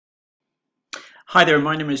Hi there,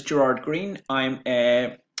 my name is Gerard Green. I'm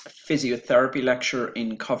a physiotherapy lecturer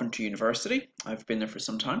in Coventry University. I've been there for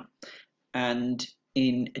some time. And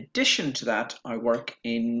in addition to that, I work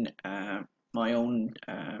in my own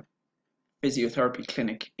physiotherapy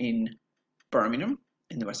clinic in Birmingham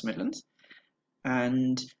in the West Midlands.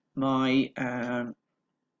 And my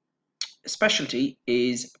specialty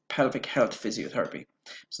is pelvic health physiotherapy.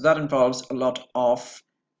 So that involves a lot of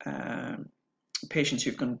patients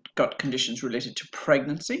who've got conditions related to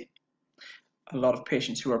pregnancy, a lot of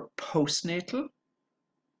patients who are postnatal,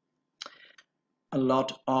 a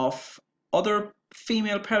lot of other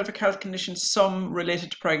female pelvic health conditions, some related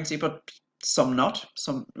to pregnancy, but some not.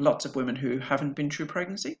 Lots of women who haven't been through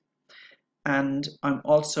pregnancy. And I'm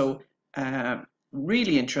also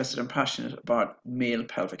really interested and passionate about male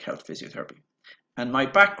pelvic health physiotherapy. And my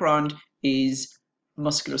background is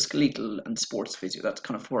musculoskeletal and sports physio. That's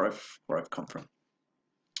kind of where I've come from.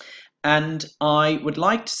 And I would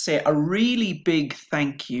like to say a really big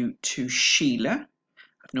thank you to Sheila.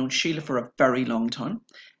 I've known Sheila for a very long time.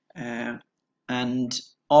 And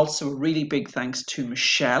also a really big thanks to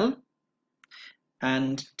Michelle,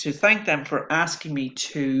 and to thank them for asking me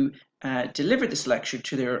to deliver this lecture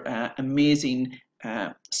to their amazing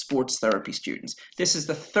sports therapy students. This is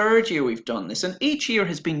the third year we've done this, and each year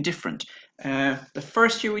has been different. The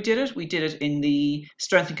first year we did it in the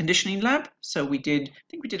strength and conditioning lab. So I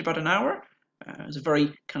think we did about an hour. It was a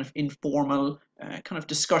very kind of informal kind of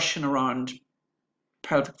discussion around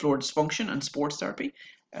pelvic floor dysfunction and sports therapy.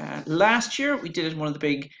 Last year we did it in one of the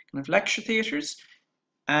big kind of lecture theatres,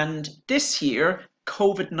 and this year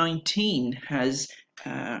COVID-19 has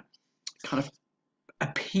kind of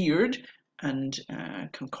appeared and kind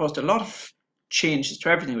of caused a lot of changes to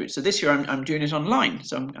everything. So this year I'm doing it online,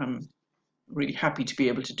 so I'm really happy to be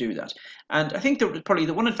able to do that. And I think that probably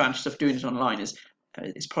the one advantage of doing it online is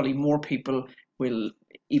probably more people will,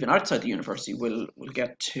 even outside the university, will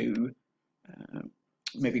get to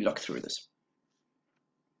maybe look through this.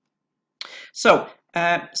 So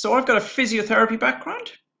I've got a physiotherapy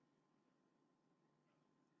background.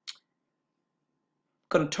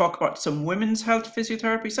 Going to talk about some women's health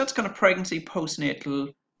physiotherapy. So that's kind of pregnancy, postnatal,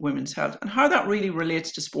 women's health, and how that really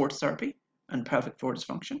relates to sports therapy and pelvic floor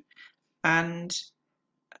dysfunction. And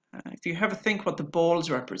if you have a think what the balls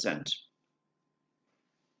represent.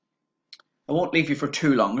 I won't leave you for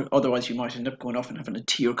too long, otherwise you might end up going off and having a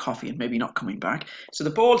tea or coffee and maybe not coming back. So the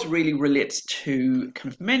balls really relates to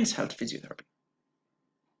kind of men's health physiotherapy.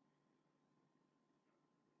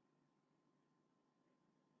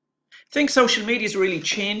 I think social media is really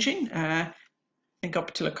changing. I think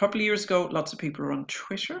up till a couple of years ago, lots of people were on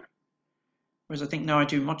Twitter, whereas I think now I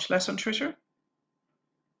do much less on Twitter.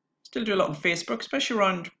 Still do a lot on Facebook, especially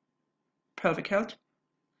around pelvic health,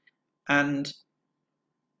 and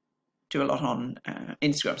do a lot on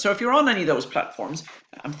Instagram. So if you're on any of those platforms,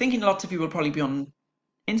 I'm thinking lots of you will probably be on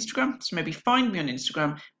Instagram. So maybe find me on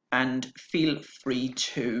Instagram and feel free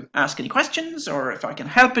to ask any questions, or if I can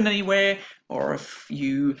help in any way, or if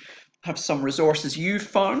you have some resources you've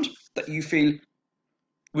found that you feel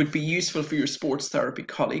would be useful for your sports therapy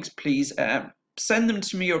colleagues, please send them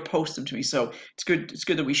to me or post them to me. So it's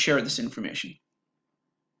good that we share this information.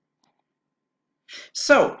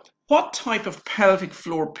 So what type of pelvic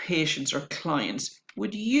floor patients or clients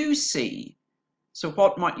would you see? So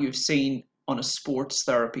what might you have seen on a sports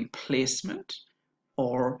therapy placement,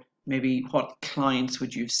 or maybe what clients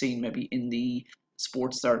would you have seen maybe in the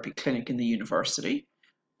sports therapy clinic in the university?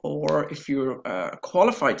 Or if you're a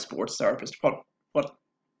qualified sports therapist, what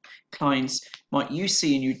clients might you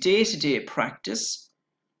see in your day-to-day practice,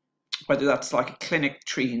 whether that's like a clinic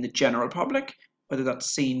treating the general public, whether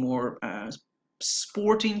that's seeing more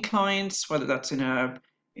sporting clients, whether that's in a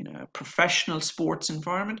professional sports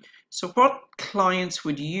environment. So what clients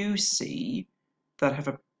would you see that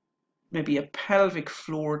have maybe a pelvic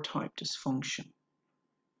floor type dysfunction?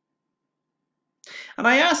 And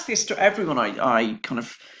I ask this to everyone I kind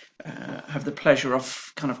of have the pleasure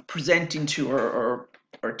of kind of presenting to or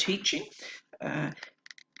teaching,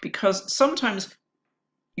 because sometimes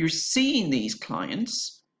you're seeing these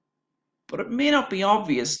clients, but it may not be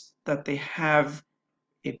obvious that they have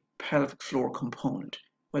a pelvic floor component,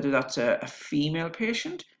 whether that's a female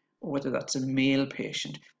patient or whether that's a male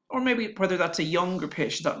patient, or maybe whether that's a younger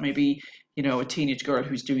patient, that may be, a teenage girl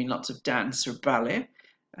who's doing lots of dance or ballet.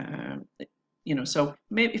 So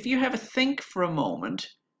maybe if you have a think for a moment,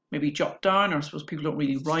 maybe jot down, or I suppose people don't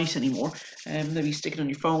really write anymore, and maybe stick it on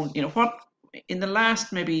your phone. What in the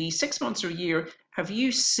last maybe 6 months or a year have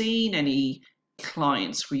you seen any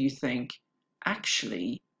clients where you think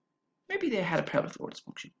actually maybe they had a pelvic floor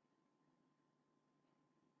dysfunction?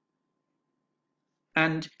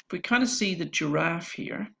 And we kind of see the giraffe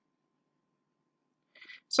here.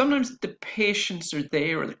 Sometimes the patients are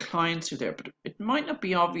there or the clients are there, but it might not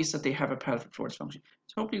be obvious that they have a pelvic floor dysfunction.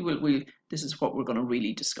 So hopefully this is what we're going to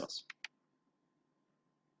really discuss.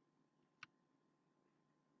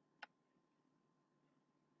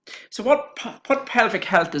 So what pelvic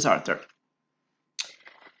health is out there?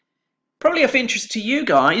 Probably of interest to you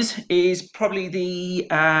guys is probably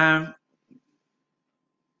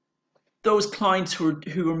those clients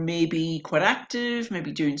who are maybe quite active,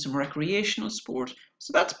 maybe doing some recreational sport.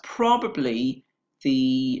 So that's probably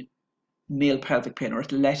the male pelvic pain or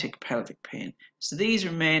athletic pelvic pain. So these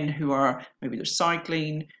are men who are, maybe they're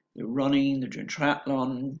cycling, they're running, they're doing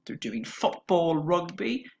triathlon, they're doing football,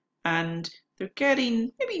 rugby, and they're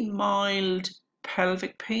getting maybe mild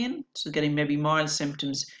pelvic pain. So getting maybe mild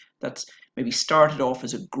symptoms that's maybe started off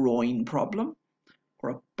as a groin problem or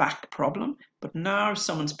a back problem, but now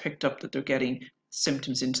someone's picked up that they're getting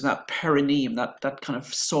symptoms into that perineum, that kind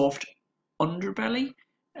of soft underbelly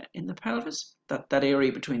in the pelvis, that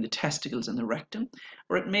area between the testicles and the rectum.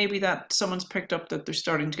 Or it may be that someone's picked up that they're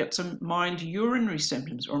starting to get some mild urinary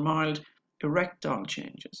symptoms or mild erectile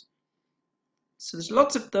changes. So there's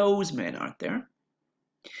lots of those men out there.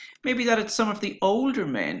 Maybe that it's some of the older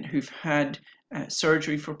men who've had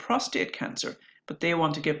surgery for prostate cancer, but they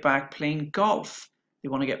want to get back playing golf. They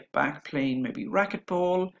want to get back playing maybe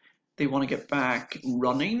racquetball. They want to get back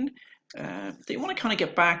running. They want to kind of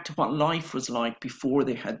get back to what life was like before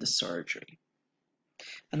they had the surgery.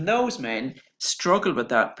 And those men struggle with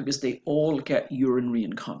that because they all get urinary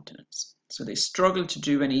incontinence. So they struggle to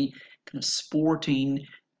do any kind of sporting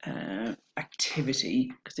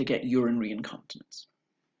activity because they get urinary incontinence.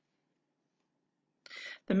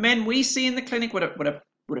 The men we see in the clinic with a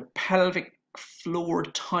pelvic floor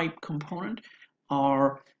type component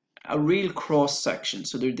are a real cross section.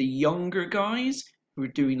 So they're the younger guys who are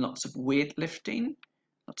doing lots of weightlifting,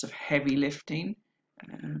 lots of heavy lifting,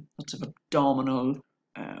 lots of abdominal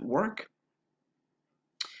work,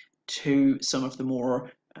 to some of the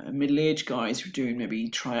more middle-aged guys who are doing maybe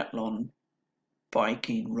triathlon,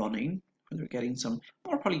 biking, running, where they're getting some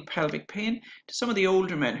more probably pelvic pain, to some of the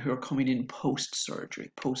older men who are coming in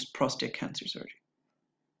post-surgery, post-prostate cancer surgery.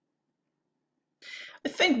 I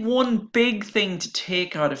think one big thing to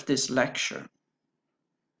take out of this lecture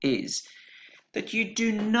is that you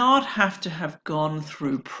do not have to have gone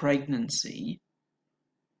through pregnancy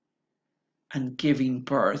and giving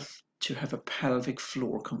birth to have a pelvic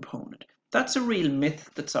floor component. That's a real myth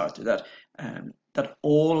that's out there, that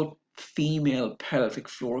all female pelvic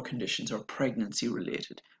floor conditions are pregnancy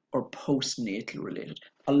related or postnatal related.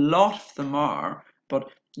 A lot of them are, but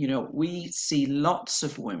you know, we see lots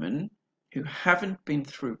of women who haven't been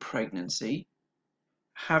through pregnancy,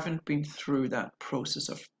 haven't been through that process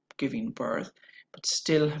of giving birth, but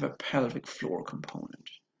still have a pelvic floor component.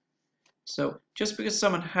 So just because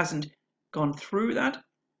someone hasn't gone through that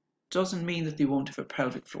doesn't mean that they won't have a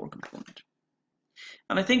pelvic floor component.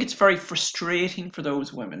 And I think it's very frustrating for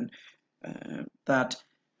those women that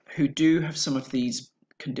who do have some of these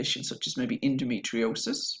conditions, such as maybe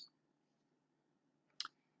endometriosis,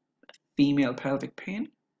 female pelvic pain,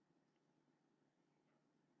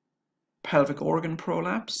 pelvic organ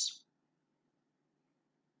prolapse,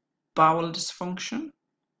 bowel dysfunction,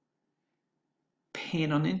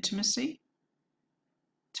 pain on intimacy.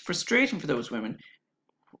 It's frustrating for those women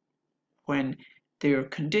when their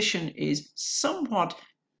condition is somewhat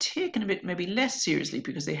taken a bit maybe less seriously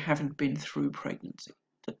because they haven't been through pregnancy.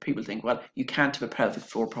 That people think, well, you can't have a pelvic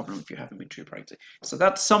floor problem if you haven't been through pregnancy. So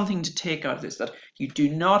that's something to take out of this, that you do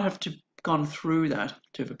not have to gone through that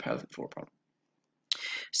to have a pelvic floor problem.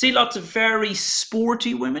 See lots of very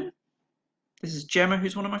sporty women. This is Gemma,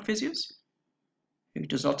 who's one of my physios, who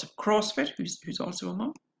does lots of CrossFit, who's also a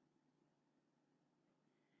mum.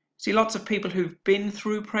 See lots of people who've been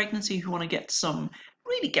through pregnancy who want to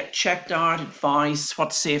really get checked out, advice,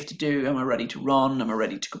 what's safe to do, am I ready to run, am I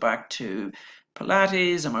ready to go back to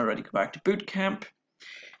Pilates, am I ready to go back to boot camp.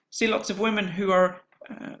 See lots of women who are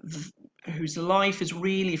whose life is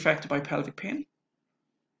really affected by pelvic pain,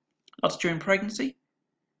 lots during pregnancy.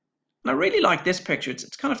 And I really like this picture.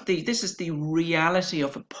 It's kind of this is the reality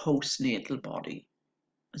of a postnatal body,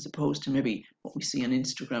 as opposed to maybe what we see on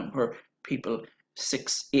Instagram where people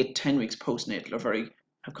 6, 8, 10 weeks postnatal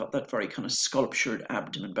have got that very kind of sculptured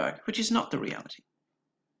abdomen back, which is not the reality.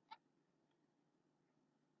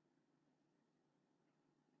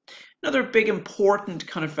 Another big important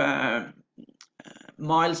kind of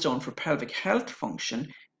milestone for pelvic health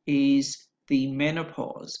function is the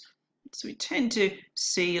menopause. So we tend to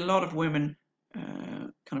see a lot of women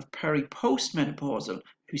kind of post-menopausal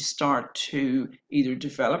who start to either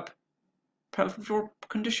develop pelvic floor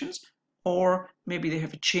conditions, or maybe they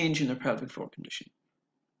have a change in their pelvic floor condition.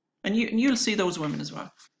 And you'll see those women as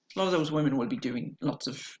well. A lot of those women will be doing lots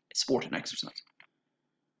of sport and exercise.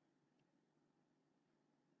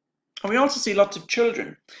 And we also see lots of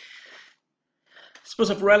children. I suppose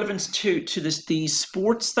of relevance to the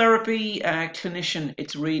sports therapy clinician,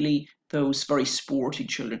 it's really those very sporty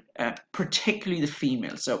children, particularly the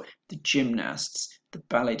females. So the gymnasts, the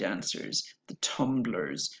ballet dancers, the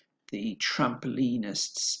tumblers, the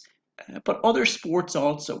trampolinists, but other sports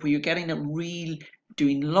also, where you're getting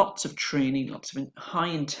doing lots of training, lots of high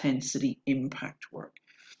intensity impact work.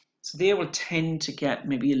 So they will tend to get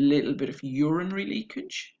maybe a little bit of urinary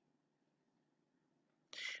leakage,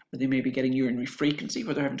 or they may be getting urinary frequency,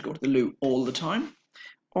 where they're having to go to the loo all the time,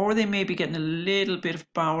 or they may be getting a little bit of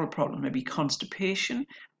bowel problem, maybe constipation,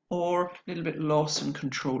 or a little bit loss in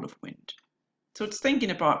control of wind. So it's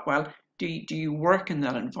thinking about, well, do you work in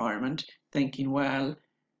that environment, thinking, well,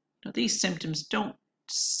 these symptoms don't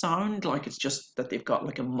sound like it's just that they've got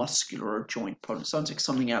like a muscular or joint problem. It sounds like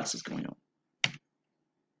something else is going on.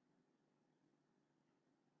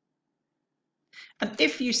 And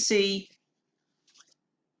if you see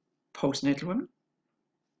postnatal women,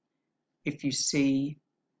 if you see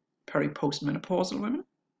peri-postmenopausal women,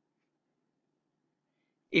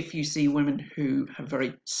 if you see women who have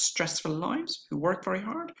very stressful lives, who work very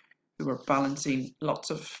hard, who are balancing lots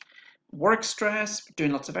of work stress,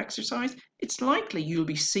 doing lots of exercise, it's likely you'll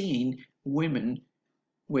be seeing women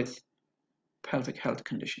with pelvic health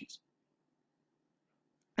conditions.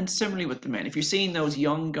 And similarly with the men, if you're seeing those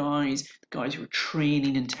young guys, guys who are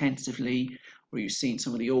training intensively, or you're seeing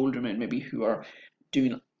some of the older men maybe who are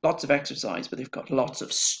doing lots of exercise, but they've got lots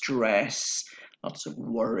of stress, lots of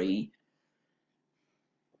worry,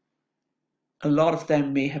 a lot of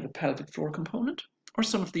them may have a pelvic floor component, or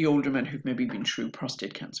some of the older men who've maybe been through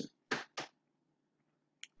prostate cancer.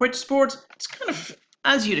 Which sports, it's kind of,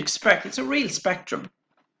 as you'd expect, it's a real spectrum.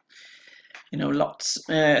 Lots,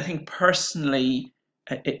 I think personally,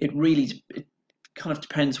 it kind of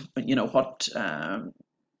depends,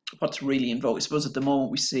 what's really in vogue. I suppose at the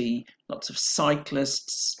moment we see lots of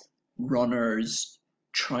cyclists, runners,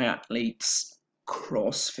 triathletes,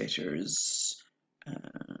 crossfitters.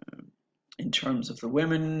 In terms of the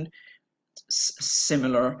women,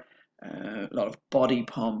 similar, a lot of body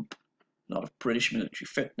pump, a lot of British military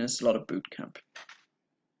fitness, a lot of boot camp.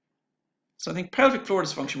 So I think pelvic floor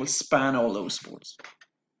dysfunction will span all those sports.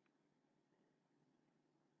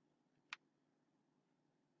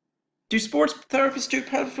 Do sports therapists do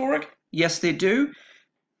pelvic floor work? Yes, they do.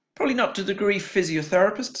 Probably not to the degree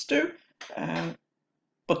physiotherapists do.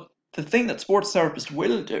 But the thing that sports therapists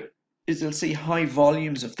will do is they'll see high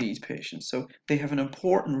volumes of these patients. So they have an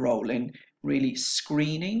important role in really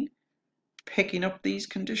screening, picking up these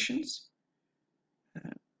conditions.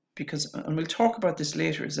 Because, and we'll talk about this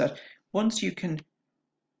later, is that once you can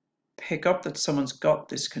pick up that someone's got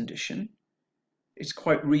this condition, it's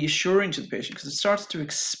quite reassuring to the patient because it starts to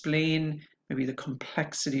explain maybe the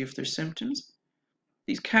complexity of their symptoms.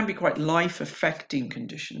 These can be quite life-affecting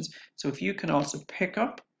conditions. So if you can also pick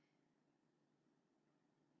up,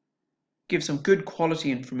 give some good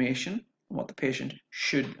quality information on what the patient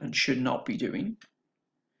should and should not be doing,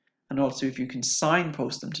 and also if you can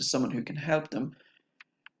signpost them to someone who can help them,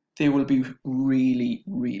 they will be really,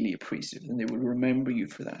 really appreciative and they will remember you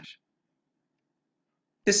for that.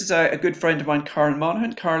 This is a good friend of mine, Carl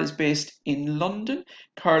Monaghan. Carl is based in London.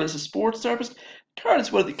 Carl is a sports therapist. Carl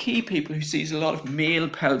is one of the key people who sees a lot of male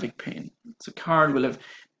pelvic pain. So Carl will have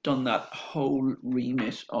done that whole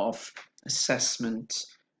remit of assessment,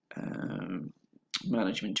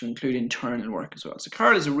 management, to include internal work as well. So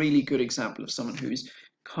Carl is a really good example of someone who's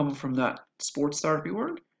come from that sports therapy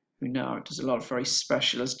world, who now does a lot of very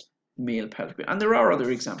specialist male pelvic pain. And there are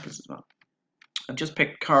other examples as well. I've just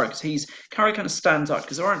picked Carl because Carl kind of stands out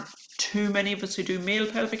because there aren't too many of us who do male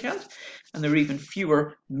pelvic health, and there are even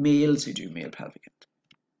fewer males who do male pelvic health.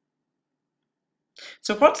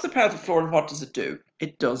 So what's the pelvic floor and what does it do?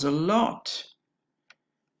 It does a lot.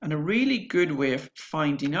 And a really good way of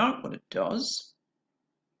finding out what it does,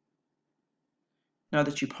 now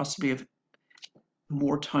that you possibly have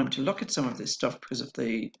more time to look at some of this stuff because of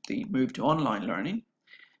the move to online learning.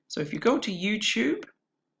 So if you go to YouTube,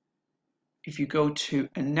 if you go to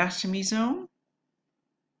Anatomy Zone,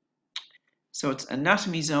 so it's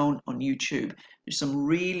Anatomy Zone on YouTube, there's some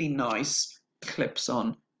really nice clips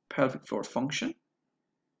on pelvic floor function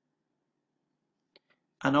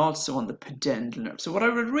and also on the pudendal nerve. So what I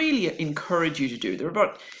would really encourage you to do, they're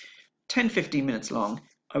about 10-15 minutes long,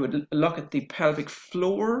 I would look at the pelvic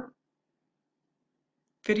floor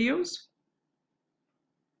videos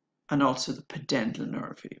and also the pudendal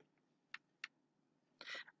nerve video.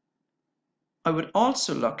 I would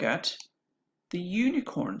also look at the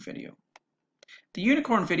unicorn video. The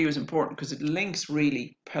unicorn video is important because it links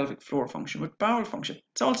really pelvic floor function with bowel function.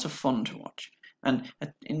 It's also fun to watch. And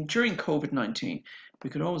during COVID-19, we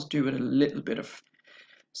could always do with a little bit of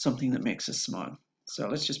something that makes us smile. So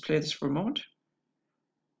let's just play this for a moment.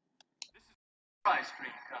 This is ice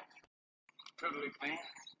cream country. Totally clean,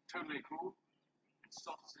 totally cool, and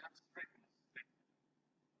soft sounds great.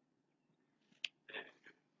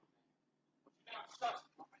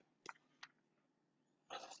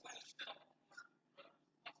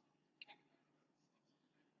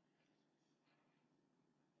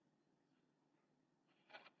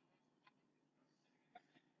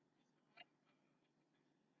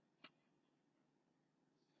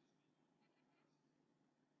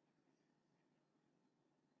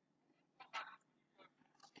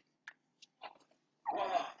 Wow,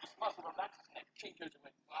 this muscle relaxes and it changes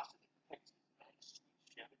away faster than it takes. Nice, sweet,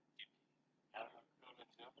 shabby, dippy. Now I'm going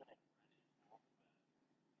to open it.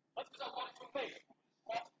 Let's go one to me.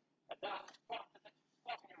 Squat, and down, squat, and then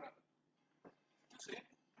squatting around. You see?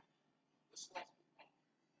 The squat.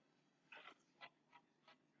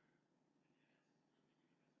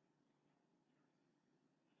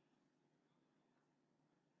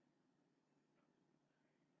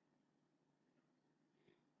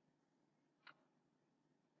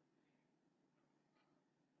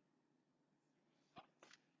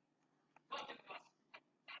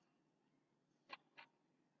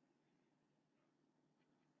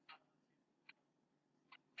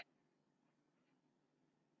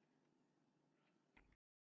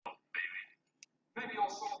 Maybe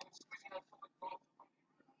also squeezing out some of the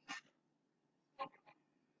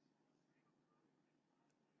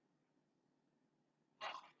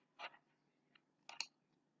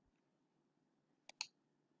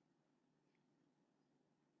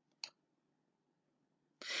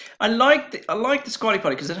I like the squatty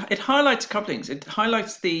potty because it highlights a couple things. It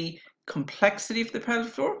highlights the complexity of the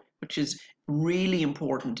pelvic floor, which is really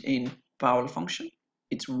important in bowel function.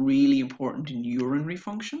 It's really important in urinary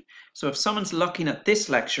function. So if someone's looking at this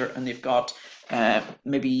lecture and they've got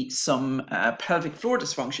maybe some pelvic floor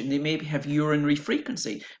dysfunction, they maybe have urinary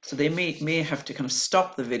frequency. So they may have to kind of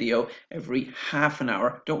stop the video every half an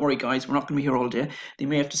hour. Don't worry, guys, we're not going to be here all day. They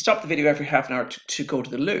may have to stop the video every half an hour to go to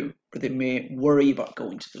the loo, or they may worry about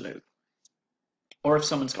going to the loo. Or if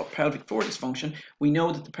someone's got pelvic floor dysfunction, we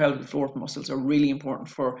know that the pelvic floor muscles are really important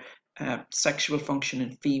for sexual function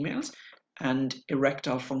in females and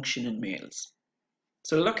erectile function in males.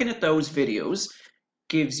 So looking at those videos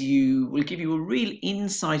will give you a real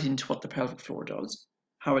insight into what the pelvic floor does,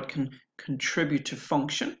 how it can contribute to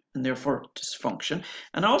function and therefore dysfunction,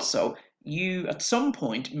 and also you at some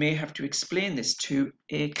point may have to explain this to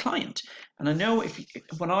a client. And I know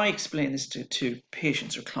when I explain this to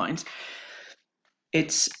patients or clients,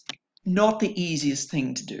 it's not the easiest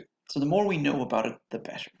thing to do. So the more we know about it, the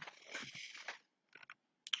better.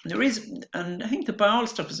 And I think the bowel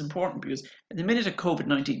stuff is important because in the minute of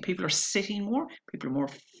COVID-19, people are sitting more, people are more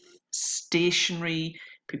stationary,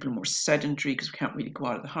 people are more sedentary because we can't really go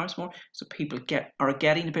out of the house more. So people are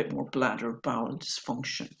getting a bit more bladder bowel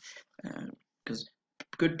dysfunction because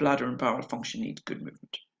good bladder and bowel function needs good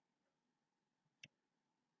movement.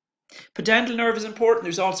 Pudendal nerve is important.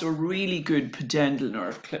 There's also a really good pudendal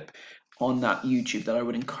nerve clip on that YouTube that I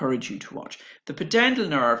would encourage you to watch. The pudendal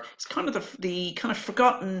nerve is kind of the kind of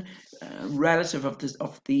forgotten relative of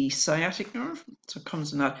the sciatic nerve. So it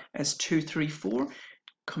comes in that S234,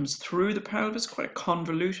 comes through the pelvis, quite a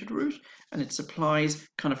convoluted route, and it supplies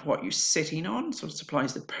kind of what you're sitting on. So it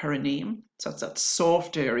supplies the perineum. So that's that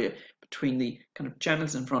soft area between the kind of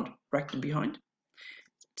genitals in front, rectum behind.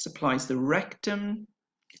 It supplies the rectum.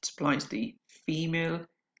 It supplies the female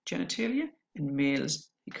genitalia. In males,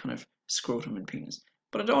 the kind of scrotum and penis.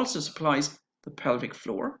 But it also supplies the pelvic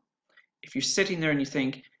floor. If you're sitting there and you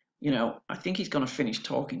think, I think he's going to finish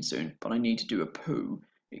talking soon, but I need to do a poo,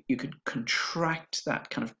 you could contract that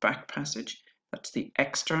kind of back passage. That's the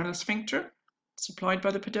external sphincter supplied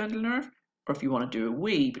by the pudendal nerve. Or if you want to do a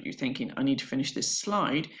wee, but you're thinking, I need to finish this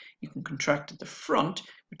slide, you can contract at the front,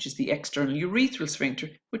 which is the external urethral sphincter,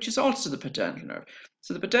 which is also the pudendal nerve.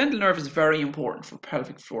 So the pudendal nerve is very important for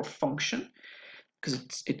pelvic floor function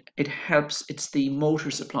because it helps, it's the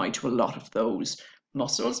motor supply to a lot of those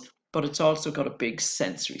muscles, but it's also got a big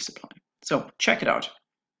sensory supply. So check it out.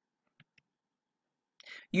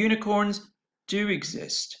 Unicorns do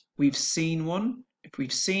exist. We've seen one. If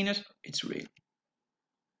we've seen it, it's real.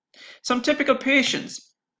 Some typical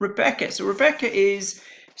patients. Rebecca. So Rebecca is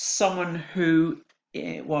someone who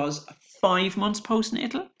was 5 months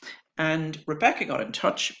postnatal, and Rebecca got in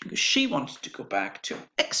touch because she wanted to go back to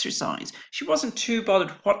exercise. She wasn't too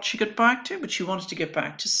bothered what she got back to, but she wanted to get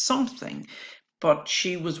back to something. But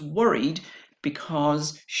she was worried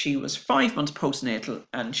because she was 5 months postnatal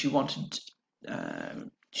and she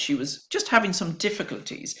was just having some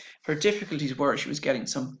difficulties. Her difficulties were she was getting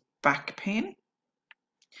some back pain.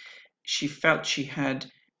 She felt she had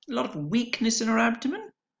a lot of weakness in her abdomen,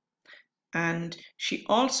 and she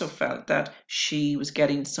also felt that she was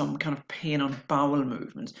getting some kind of pain on bowel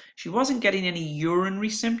movements. She wasn't getting any urinary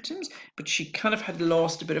symptoms, but she kind of had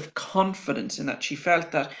lost a bit of confidence in that. She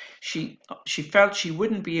felt that she felt she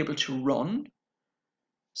wouldn't be able to run.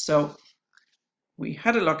 So we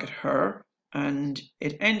had a look at her, and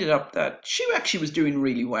it ended up that she actually was doing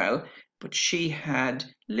really well, but she had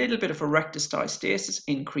a little bit of erectus diastasis,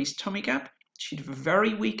 increased tummy gap. She had a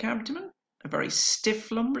very weak abdomen, a very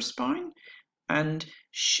stiff lumbar spine, and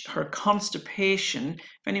her constipation,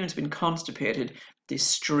 if anyone's been constipated, they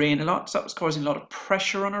strain a lot, so that was causing a lot of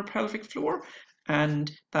pressure on her pelvic floor,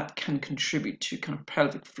 and that can contribute to kind of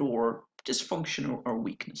pelvic floor dysfunction or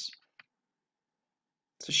weakness.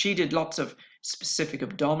 So she did lots of specific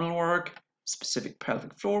abdominal work, specific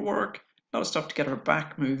pelvic floor work, a lot of stuff to get her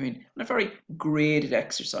back moving, and a very graded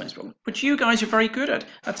exercise program, which you guys are very good at.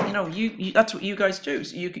 That's that's what you guys do.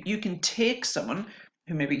 So you can take someone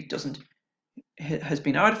who maybe has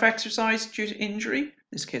been out of exercise due to injury, in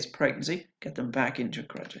this case pregnancy, get them back into it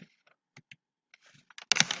gradually.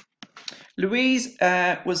 Louise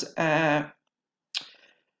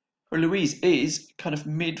Louise is kind of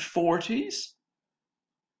mid-40s,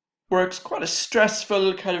 works quite a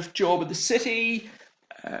stressful kind of job in the city,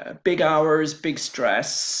 big hours, big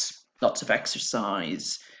stress, lots of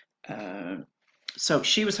exercise. So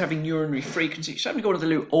she was having urinary frequency. She had to go to the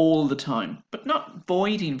loo all the time, but not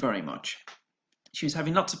voiding very much. She was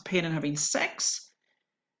having lots of pain and having sex,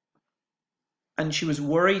 and she was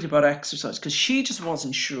worried about exercise because she just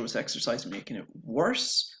wasn't sure, was exercise making it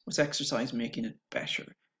worse, was exercise making it better.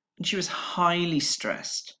 And she was highly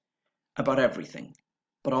stressed about everything,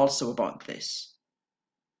 but also about this,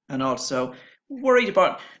 and also worried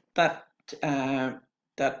about that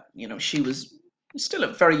she was still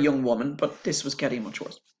a very young woman, but this was getting much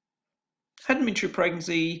worse. Hadn't been through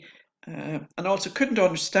pregnancy, and also couldn't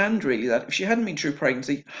understand really that if she hadn't been through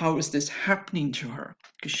pregnancy, how is this happening to her?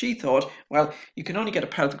 Because she thought, well, you can only get a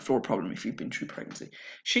pelvic floor problem if you've been through pregnancy.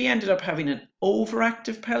 She ended up having an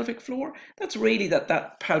overactive pelvic floor. That's really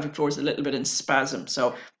that pelvic floor is a little bit in spasm.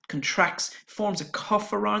 So contracts, forms a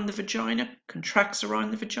cuff around the vagina, contracts around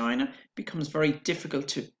the vagina, becomes very difficult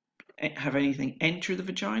to have anything enter the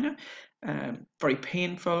vagina, very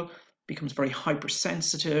painful, becomes very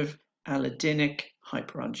hypersensitive, allodynic,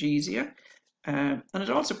 hyperalgesia. And it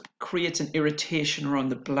also creates an irritation around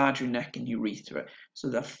the bladder, neck, and urethra. So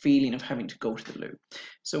that feeling of having to go to the loo.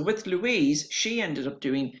 So with Louise, she didn't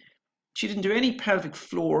do any pelvic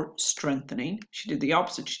floor strengthening. She did the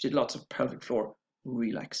opposite. She did lots of pelvic floor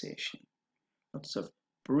relaxation. Lots of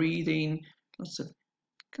breathing, lots of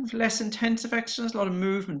kind of less intensive exercise, a lot of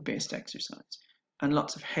movement-based exercise, and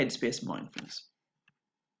lots of headspace mindfulness.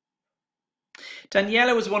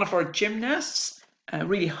 Daniela was one of our gymnasts, a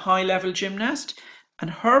really high level gymnast, and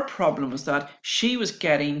her problem was that she was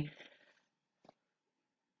getting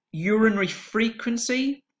urinary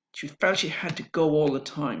frequency. She felt she had to go all the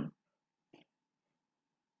time.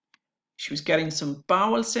 She was getting some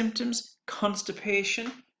bowel symptoms,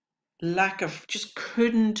 constipation, just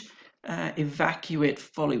couldn't evacuate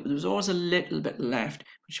fully. There was always a little bit left,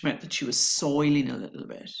 which meant that she was soiling a little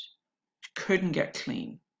bit. She couldn't get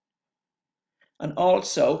clean. And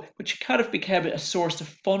also, which kind of became a source of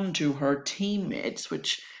fun to her teammates,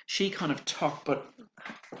 which she kind of took but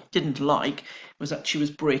didn't like, was that she was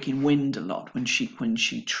breaking wind a lot when she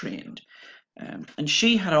trained. And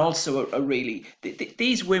she had also a really,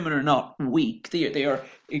 these women are not weak, they are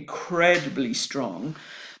incredibly strong.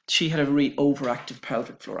 She had a really overactive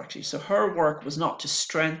pelvic floor actually. So her work was not to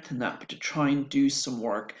strengthen that, but to try and do some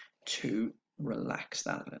work to relax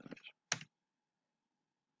that a little bit.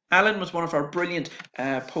 Alan was one of our brilliant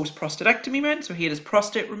post-prostatectomy men, so he had his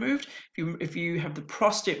prostate removed. If you have the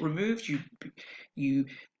prostate removed,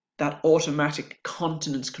 that automatic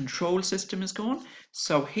continence control system is gone.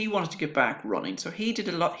 So he wanted to get back running. So he did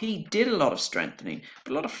a lot of strengthening,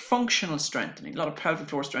 but a lot of functional strengthening, a lot of pelvic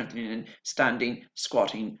floor strengthening in standing,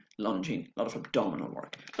 squatting, lunging, a lot of abdominal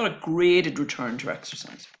work, a lot of graded return to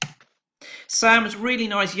exercise. Sam was a really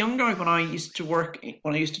nice young guy when I used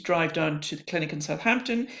to drive down to the clinic in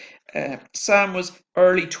Southampton. Sam was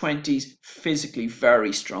early 20s, physically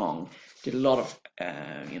very strong, did a lot of,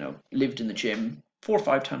 lived in the gym, 4 or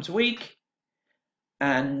 5 times a week,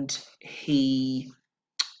 and he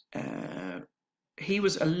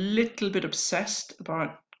was a little bit obsessed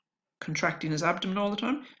about contracting his abdomen all the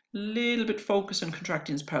time, a little bit focused on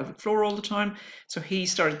contracting his pelvic floor all the time. So he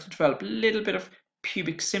started to develop a little bit of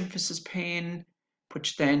pubic symphysis pain,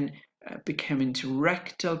 which then became into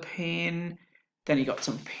rectal pain. Then he got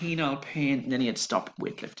some penile pain, and then he had stopped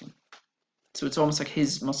weightlifting. So it's almost like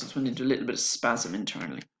his muscles went into a little bit of spasm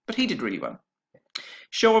internally. But he did really well.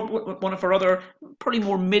 Show one of our other, probably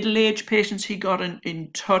more middle-aged patients, he got in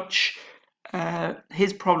touch.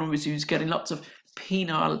 His problem was he was getting lots of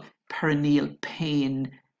penile perineal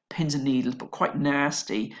pain, pins and needles, but quite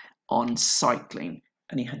nasty on cycling,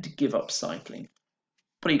 and he had to give up cycling.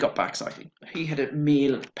 But he got back cycling. He had a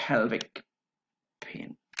male pelvic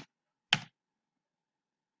pain.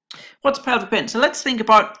 What's pelvic pain? So let's think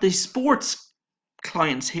about the sports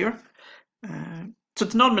clients here. So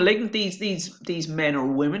it's non-malignant. These men or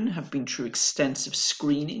women have been through extensive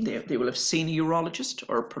screening. They will have seen a urologist,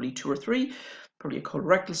 or probably 2 or 3, probably a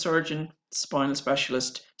colorectal surgeon, spinal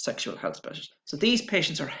specialist, sexual health specialist. So these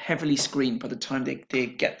patients are heavily screened by the time they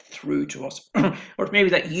get through to us. Or maybe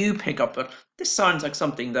that you pick up, but this sounds like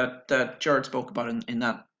something that Jared spoke about in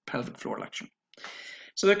that pelvic floor lecture.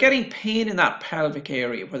 So they're getting pain in that pelvic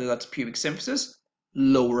area, whether that's pubic symphysis,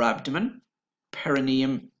 lower abdomen,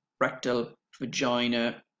 perineum, rectal,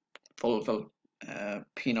 vagina, vulval,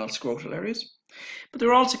 penile, scrotal areas. But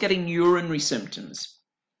they're also getting urinary symptoms,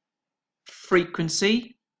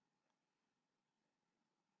 frequency,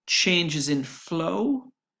 changes in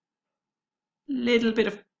flow, little bit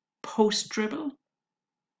of post-dribble,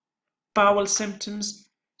 bowel symptoms,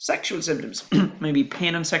 sexual symptoms, maybe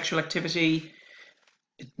pain on sexual activity.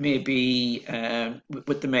 It may be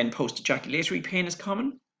with the men, post-ejaculatory pain is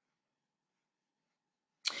common.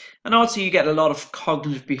 And also you get a lot of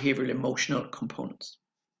cognitive, behavioral, emotional components.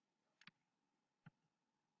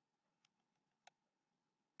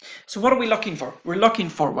 So what are we looking for? We're looking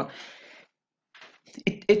for, well,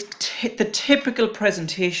 the typical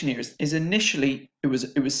presentation here is initially it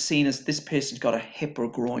was seen as this patient's got a hip or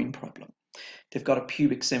groin problem. They've got a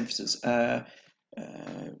pubic symphysis.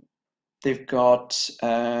 They've got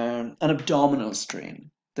an abdominal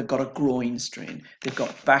strain. They've got a groin strain. They've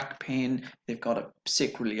got back pain. They've got a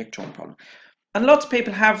sacroiliac joint problem. And lots of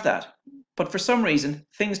people have that, but for some reason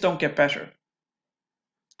things don't get better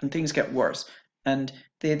and things get worse. And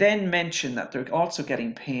they then mention that they're also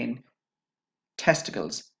getting pain,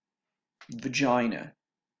 testicles, vagina,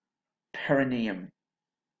 perineum,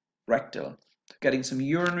 rectal. They're getting some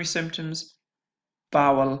urinary symptoms,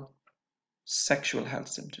 bowel, sexual health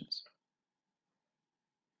symptoms.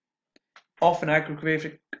 Often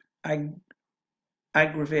aggravated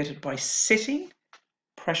by sitting,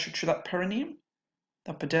 pressure through that perineum,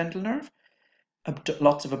 that pudendal nerve,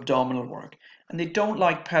 lots of abdominal work. And they don't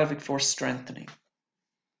like pelvic floor strengthening.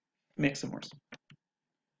 It makes them worse.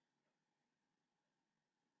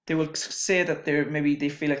 They will say that they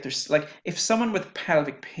feel like there's, like, if someone with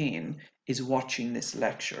pelvic pain is watching this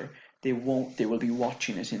lecture, they will be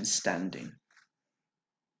watching it in standing.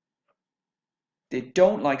 They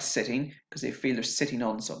don't like sitting because they feel they're sitting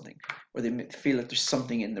on something, or they feel that there's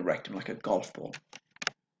something in the rectum, like a golf ball.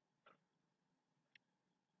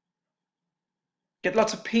 Get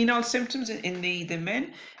lots of penile symptoms in the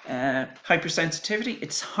men. Hypersensitivity.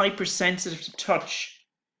 It's hypersensitive to touch.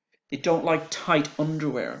 They don't like tight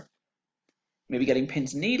underwear. Maybe getting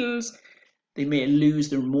pins and needles. They may lose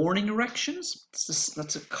their morning erections.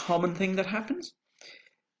 That's a common thing that happens.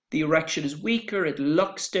 The erection is weaker, it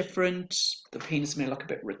looks different, the penis may look a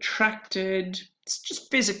bit retracted, it's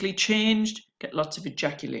just physically changed, get lots of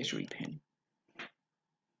ejaculatory pain.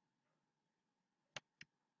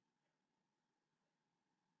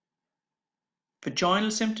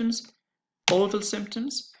 Vaginal symptoms, vulval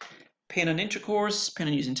symptoms, pain on intercourse, pain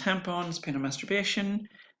on using tampons, pain on masturbation.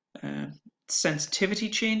 Sensitivity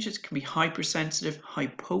changes, can be hypersensitive,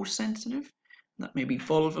 hyposensitive. That may be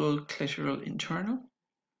vulval, clitoral, internal.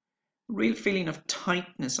 Real feeling of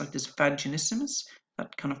tightness, like this vaginismus,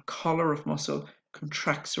 that kind of collar of muscle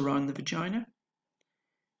contracts around the vagina.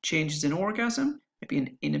 Changes in orgasm, maybe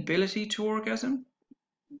an inability to orgasm,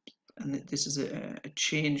 and this is a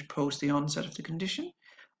change post the onset of the condition,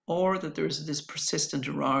 or that there is this persistent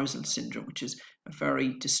arousal syndrome, which is a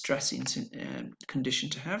very distressing condition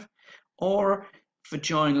to have, or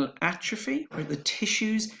vaginal atrophy, where the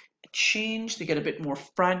tissues change, they get a bit more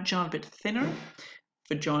fragile, a bit thinner.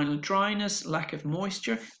 Vaginal dryness, lack of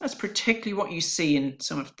moisture. That's particularly what you see in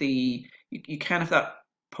some of the, you can have that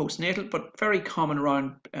postnatal, but very common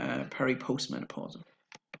around peri-postmenopausal.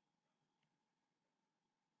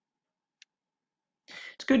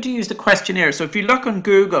 It's good to use the questionnaire. So if you look on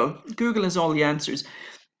Google, Google has all the answers.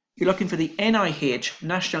 You're looking for the NIH,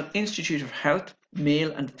 National Institute of Health,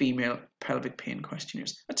 male and female pelvic pain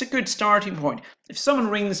questionnaires. That's a good starting point. If someone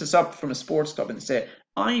rings us up from a sports club and say,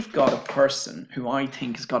 I've got a person who I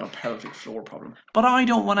think has got a pelvic floor problem, but I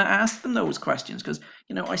don't want to ask them those questions because,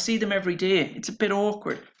 I see them every day. It's a bit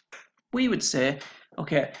awkward. We would say,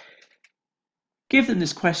 okay, give them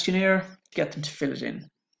this questionnaire, get them to fill it in.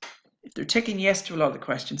 If they're ticking yes to a lot of the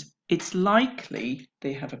questions, it's likely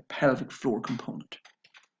they have a pelvic floor component.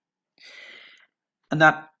 And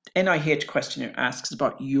that NIH questionnaire asks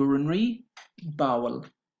about urinary, bowel,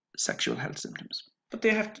 sexual health symptoms. But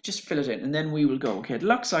they have to just fill it in, and then we will go, okay, it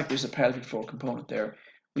looks like there's a pelvic floor component there.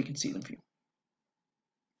 We can see them for you.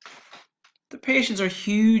 The patients are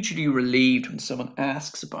hugely relieved when someone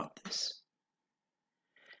asks about this.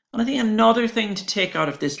 And I think another thing to take out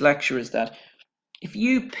of this lecture is that if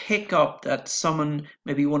you pick up that someone,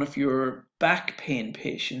 maybe one of your back pain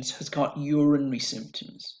patients, has got urinary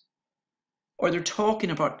symptoms, or they're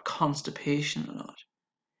talking about constipation a lot,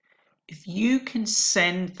 if you can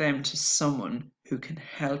send them to someone who can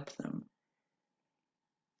help them,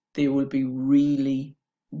 they will be really,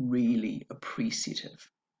 really appreciative,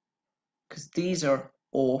 because these are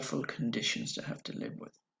awful conditions to have to live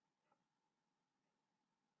with.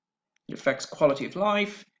 It affects quality of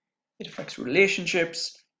life, it affects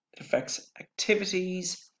relationships, it affects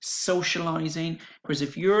activities, socializing. Whereas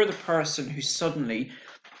if you're the person who suddenly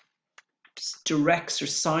directs or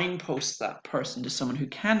signposts that person to someone who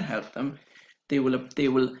can help them, they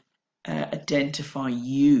will identify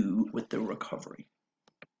you with the recovery.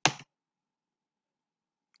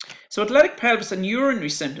 So athletic pelvis and urinary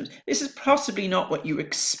symptoms. This is possibly not what you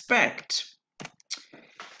expect.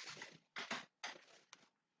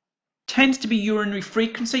 Tends to be urinary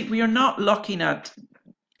frequency. We are not looking at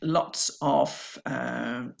lots of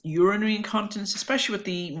urinary incontinence, especially with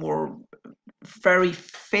the more very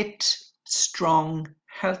fit, strong,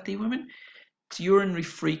 healthy women. It's urinary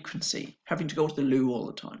frequency, having to go to the loo all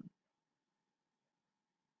the time.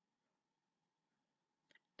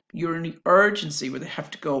 Urinary urgency, where they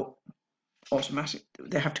have to go automatic,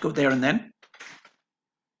 they have to go there and then.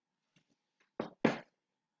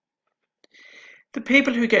 The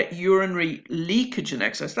people who get urinary leakage in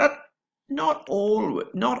exercise, that not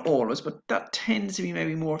always, but that tends to be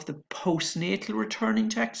maybe more of the postnatal returning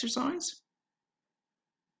to exercise.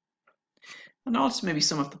 And also maybe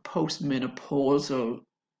some of the postmenopausal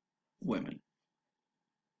women.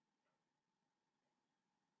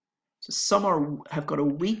 So some have got a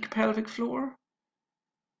weak pelvic floor,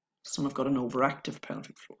 some have got an overactive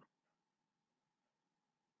pelvic floor.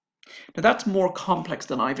 Now that's more complex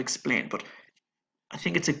than I've explained, but I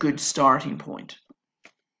think it's a good starting point.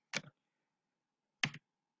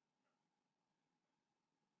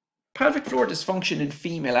 Pelvic floor dysfunction in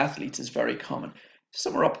female athletes is very common.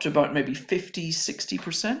 Some are up to about maybe 50,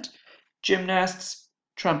 60%. Gymnasts,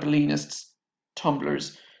 trampolinists,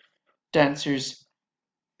 tumblers, dancers.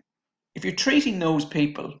 If you're treating those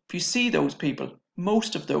people, if you see those people,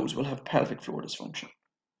 most of those will have pelvic floor dysfunction.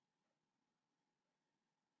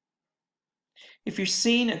 If you're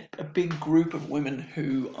seeing a big group of women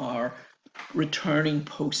who are returning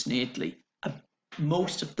postnatally,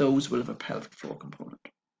 most of those will have a pelvic floor component.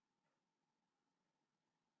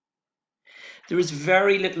 There is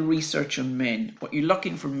very little research on men. What you're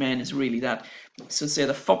looking for men is really that. So say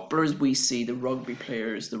the footballers we see, the rugby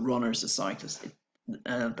players, the runners, the cyclists.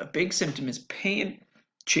 A big symptom is pain,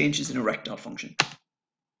 changes in erectile function.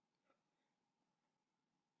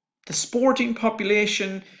 The sporting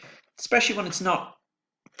population, especially when it's not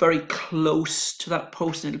very close to that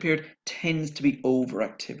postnatal period, tends to be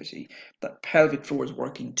overactivity. That pelvic floor is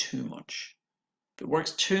working too much. If it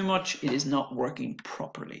works too much, it is not working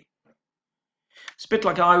properly. It's a bit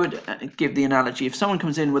like I would give the analogy. If someone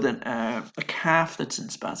comes in with a calf that's in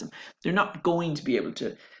spasm, they're not going to be able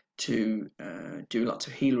to do lots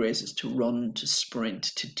of heel raises, to run, to sprint,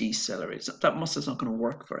 to decelerate. That muscle's not going to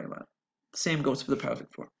work very well. Same goes for the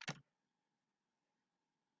pelvic floor.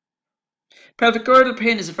 Pelvic girdle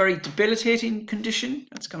pain is a very debilitating condition.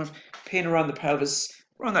 It's kind of pain around the pelvis,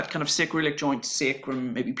 around that kind of sacroiliac joint,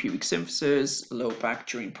 sacrum, maybe pubic symphysis, low back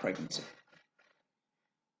during pregnancy.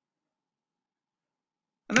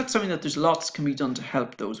 And that's something that there's lots can be done to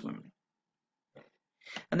help those women.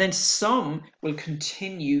 And then some will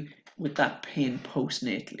continue with that pain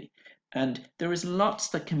postnatally. And there is lots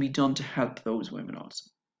that can be done to help those women also.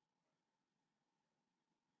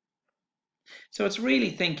 So it's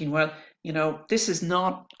really thinking, well,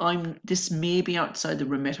 this may be outside the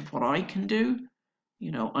remit of what I can do.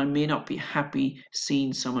 I may not be happy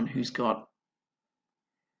seeing someone who's got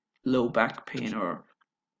low back pain or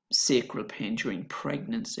sacral pain during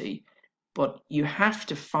pregnancy, but you have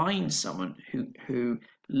to find someone who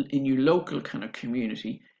in your local kind of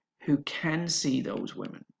community who can see those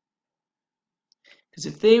women. Because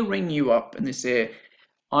if they ring you up and they say,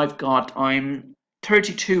 I'm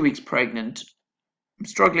 32 weeks pregnant, I'm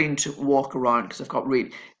struggling to walk around because I've got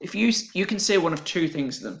really, if you can say one of two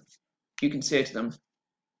things to them. You can say to them,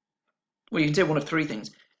 well, you can say one of three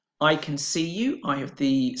things. I can see you. I have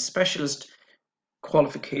the specialist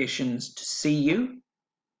qualifications to see you.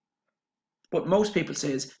 What most people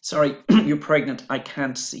say is, sorry, you're pregnant, I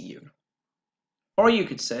can't see you. Or you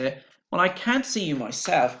could say, well, I can't see you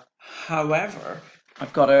myself. However,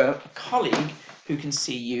 I've got a colleague who can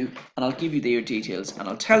see you, and I'll give you their details, and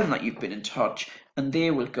I'll tell them that you've been in touch, and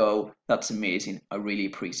they will go, that's amazing. I really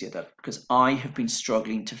appreciate that, because I have been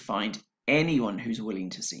struggling to find anyone who's willing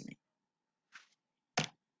to see me.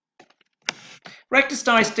 Rectus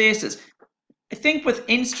diastasis. I think with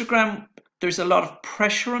Instagram, there's a lot of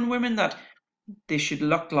pressure on women that they should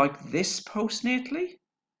look like this postnatally.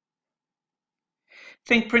 I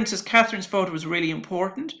think Princess Catherine's photo was really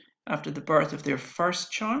important after the birth of their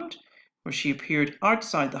first child, where she appeared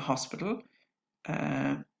outside the hospital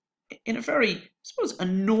in a very, I suppose, in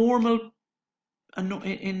a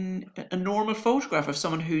normal photograph of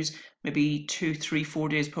someone who's maybe 2, 3, 4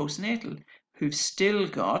 days postnatal, who've still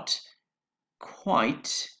got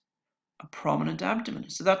quite a prominent abdomen.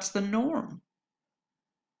 So that's the norm.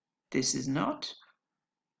 This is not.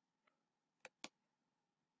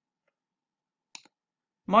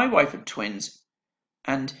 My wife had twins,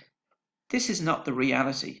 and this is not the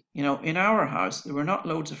reality. You know, in our house, there weren't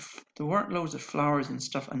loads of flowers and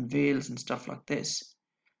stuff and veils and stuff like this.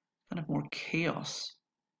 Kind of more chaos.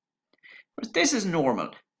 Whereas this is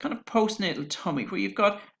normal, kind of postnatal tummy, where you've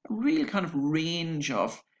got a real kind of range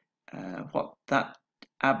of what that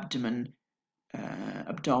abdominal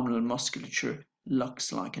musculature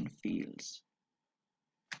looks like and feels.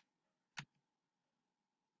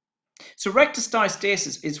 So rectus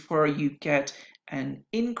diastasis is where you get an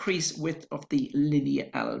increased width of the linea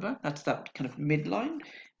alba. That's that kind of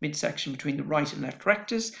midsection between the right and left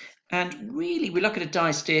rectus. And really, we look at a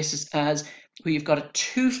diastasis as where you've got a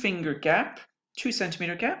 2-finger gap,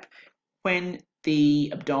 2-centimeter gap, when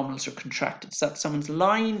the abdominals are contracted. So that someone's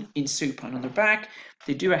lying in supine on their back,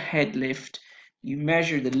 they do a head lift, you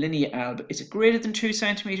measure the linea alba. Is it greater than 2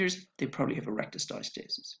 centimeters? They probably have a rectus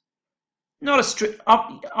diastasis. Not a straight,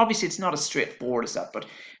 obviously it's not as straightforward as that, but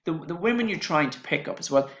the women you're trying to pick up as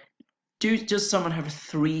well, does someone have a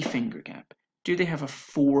 3-finger gap? Do they have a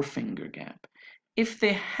 4-finger gap? If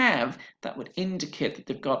they have, that would indicate that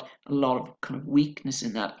they've got a lot of kind of weakness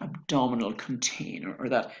in that abdominal container or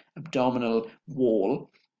that abdominal wall.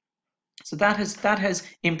 So that has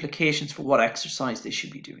implications for what exercise they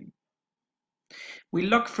should be doing. We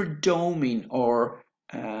look for doming or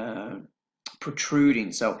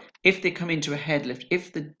protruding. So if they come into a head lift,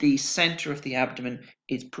 if the center of the abdomen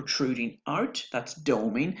is protruding out, that's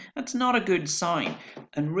doming. That's not a good sign.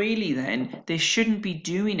 And really then, they shouldn't be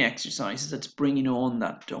doing exercises that's bringing on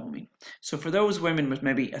that doming. So for those women with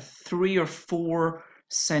maybe a 3 or 4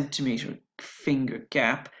 centimeter finger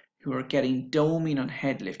gap who are getting doming on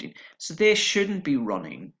head lifting, so they shouldn't be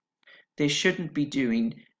running. They shouldn't be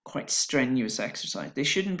doing quite strenuous exercise. They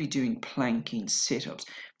shouldn't be doing planking, sit-ups.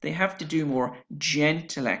 They have to do more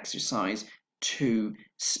gentle exercise to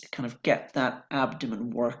kind of get that abdomen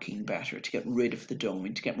working better, to get rid of the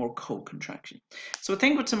doming, to get more co-contraction. So I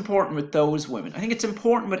think what's important with those women, I think it's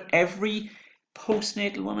important with every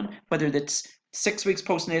postnatal woman, whether it's 6 weeks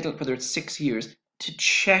postnatal, whether it's 6 years, to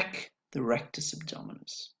check the rectus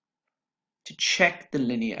abdominis, to check the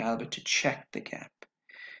linea alba, to check the gap.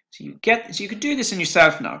 So you could do this in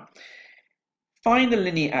yourself now. Find the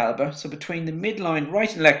linea alba, so between the midline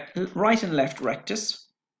right and left rectus.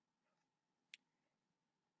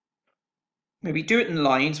 Maybe do it in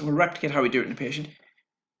lines, and we'll replicate how we do it in a patient.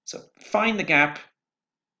 So find the gap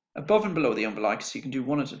above and below the umbilicus, so you can do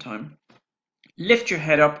one at a time. Lift your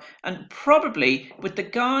head up, and probably with the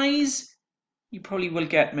guys, you probably will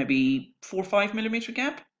get maybe 4 or 5 millimeter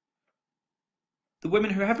gap. The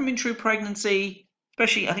women who haven't been through pregnancy,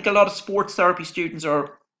 especially, I think a lot of sports therapy students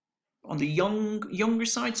are on the younger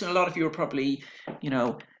side, so a lot of you are probably,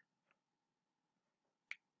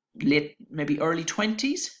 late, maybe early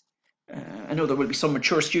 20s. I know there will be some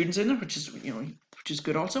mature students in there, which is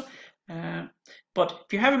good also. But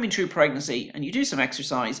if you haven't been through pregnancy and you do some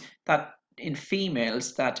exercise, that in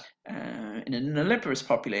females, that in an nulliparous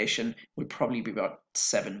population would probably be about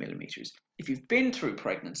 7 millimeters. If you've been through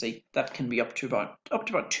pregnancy, that can be up to about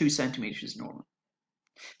 2 centimeters normal.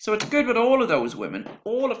 So it's good with all of those women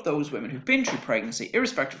who've been through pregnancy,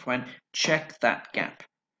 irrespective of when, check that gap.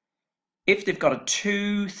 If they've got a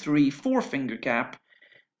 2, 3, 4 finger gap,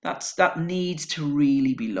 that needs to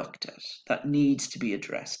really be looked at. That needs to be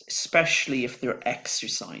addressed, especially if they're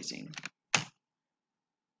exercising.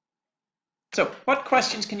 So what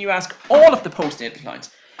questions can you ask all of the postnatal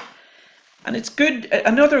clients? And it's good,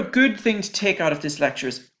 another good thing to take out of this lecture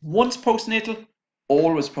is once postnatal,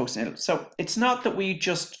 always postnatal. So it's not that we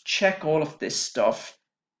just check all of this stuff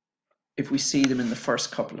if we see them in the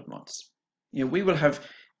first couple of months. We will have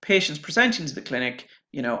patients presenting to the clinic.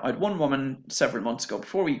 I had one woman several months ago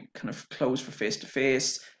before we kind of closed for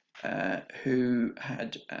face-to-face who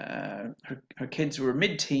had her kids were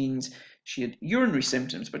mid-teens. She had urinary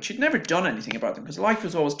symptoms, but she'd never done anything about them because life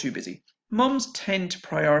was always too busy. Mums tend to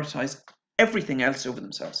prioritize everything else over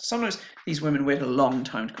themselves. Sometimes these women wait a long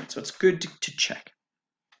time to come in, so it's good to check.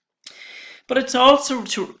 But it's also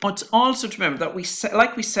to remember that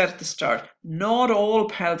like we said at the start, not all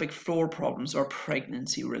pelvic floor problems are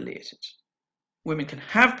pregnancy related. Women can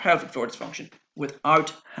have pelvic floor dysfunction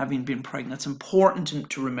without having been pregnant. It's important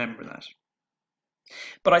to remember that.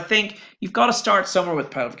 But I think you've got to start somewhere with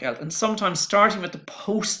pelvic health, and sometimes starting with the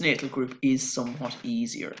postnatal group is somewhat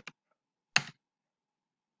easier.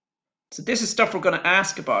 So this is stuff we're going to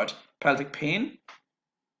ask about: pelvic pain,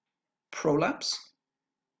 prolapse,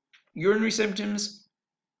 urinary symptoms,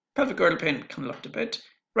 pelvic girdle pain, kind of looked a bit,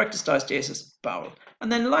 rectus diastasis, bowel. And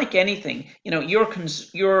then, like anything,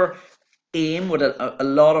 your aim with a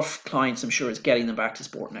lot of clients, I'm sure, is getting them back to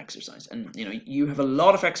sport and exercise. And you have a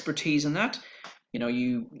lot of expertise in that.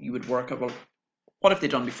 You would work out, well, what have they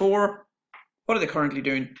done before? What are they currently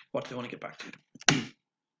doing? What do they want to get back to?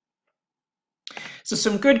 So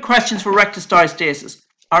some good questions for rectus diastasis.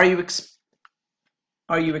 Are you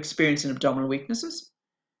experiencing abdominal weaknesses?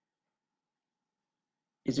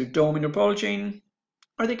 Is there doming or bulging?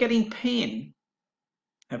 Are they getting pain?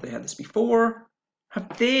 Have they had this before?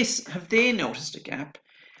 Have they noticed a gap?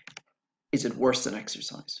 Is it worse than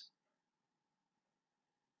exercise?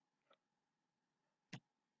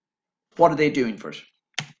 What are they doing for it?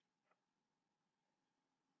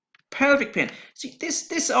 Pelvic pain. See,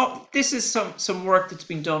 this is some work that's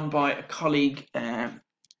been done by a colleague,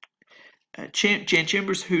 Jane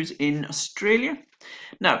Chambers, who's in Australia.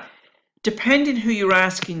 Now, depending who you're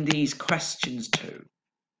asking these questions to,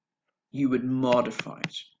 you would modify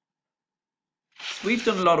it. So we've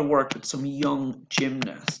done a lot of work with some young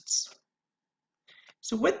gymnasts.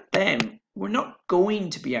 So with them, we're not going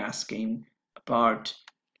to be asking about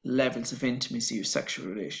levels of intimacy or sexual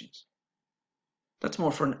relations. That's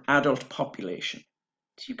more for an adult population.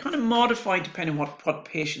 So you kind of modify depending on what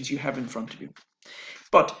patients you have in front of you.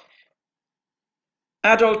 But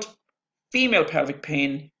adult female pelvic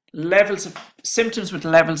pain, levels of symptoms with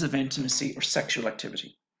levels of intimacy or sexual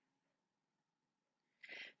activity.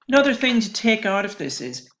 Another thing to take out of this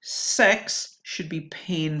is sex should be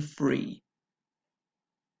pain-free.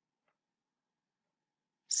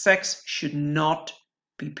 Sex should not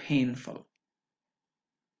be painful.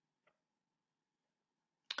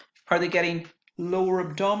 Are they getting lower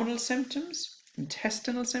abdominal symptoms,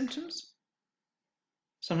 intestinal symptoms?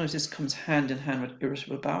 Sometimes this comes hand in hand with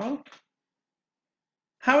irritable bowel.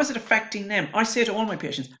 How is it affecting them? I say to all my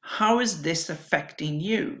patients, how is this affecting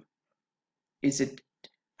you?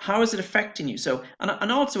 How is it affecting you? So,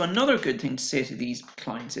 and also another good thing to say to these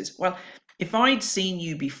clients is, well, if I'd seen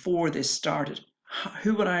you before this started,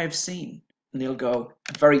 who would I have seen? And they'll go,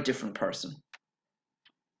 a very different person.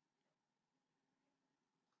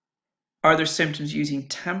 Are there symptoms using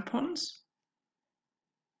tampons?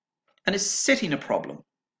 And is sitting a problem?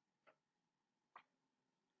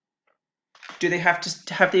 Do they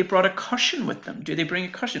have they brought a cushion with them? Do they bring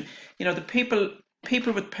a cushion? The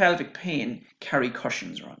people with pelvic pain carry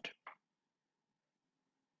cushions around.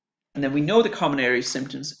 And then we know the common area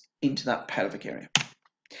symptoms into that pelvic area.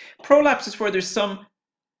 Prolapse is where there's some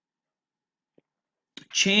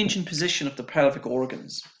change in position of the pelvic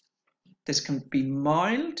organs. This can be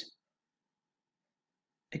mild,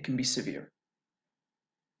 it can be severe.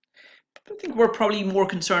 I think we're probably more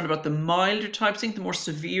concerned about the milder types. I think the more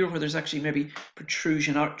severe, where there's actually maybe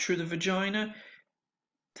protrusion out through the vagina,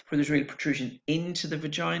 where there's real protrusion into the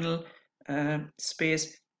vaginal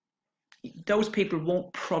space. Those people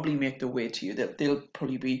won't probably make their way to you. They'll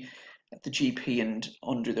probably be at the GP and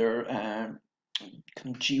under their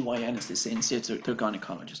kind of GYN, as they say in the States, their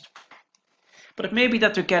gynecologist. But it may be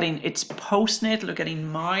that it's postnatal, they're getting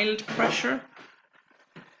mild pressure.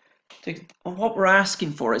 What we're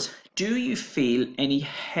asking for is, do you feel any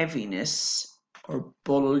heaviness or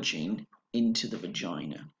bulging into the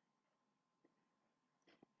vagina?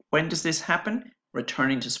 When does this happen?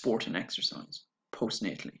 Returning to sport and exercise,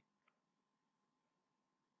 postnatally.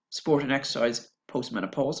 Sport and exercise,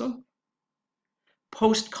 postmenopausal.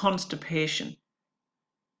 Post-constipation.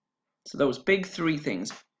 So those big three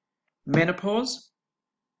things: menopause,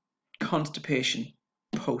 constipation,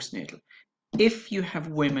 postnatal. If you have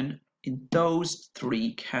women in those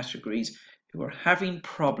three categories who are having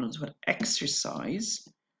problems with exercise,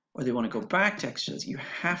 or they want to go back to exercise, you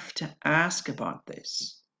have to ask about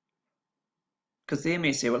this. Because they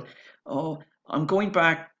may say, well, oh, I've gone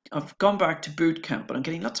back to boot camp, but I'm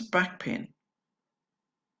getting lots of back pain.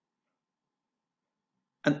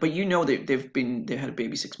 But you know they had a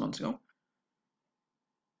baby 6 months ago.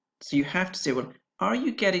 So you have to say, well, are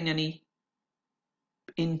you getting any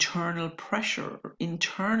internal pressure or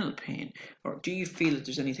internal pain, or do you feel that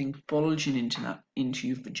there's anything bulging into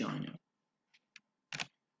your vagina?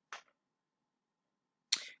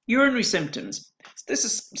 Urinary symptoms. This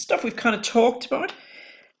is stuff we've kind of talked about.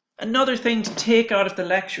 Another thing to take out of the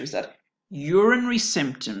lecture is that urinary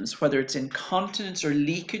symptoms, whether it's incontinence or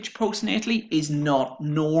leakage postnatally, is not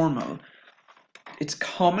normal. It's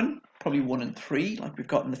common, probably 1 in 3, like we've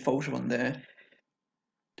got in the photo on the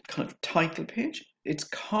kind of title page. It's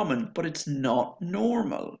common, but it's not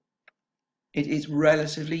normal. It is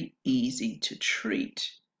relatively easy to treat.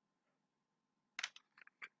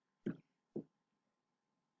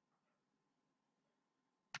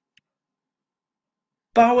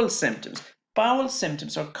 Bowel symptoms. Bowel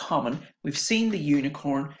symptoms are common. We've seen the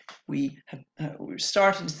unicorn. We're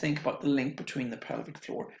starting to think about the link between the pelvic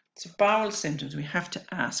floor. So bowel symptoms, we have to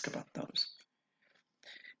ask about those.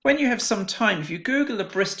 When you have some time, if you Google the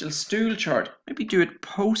Bristol stool chart, maybe do it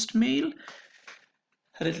post-meal,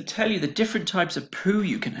 and it'll tell you the different types of poo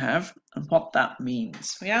you can have and what that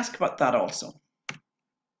means. We ask about that also.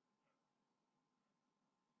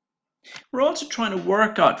 We're also trying to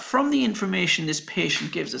work out from the information this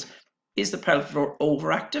patient gives us, is the pelvic floor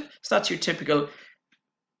overactive? So that's your typical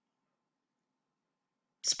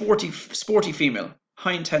sporty female,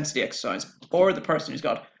 high intensity exercise, or the person who's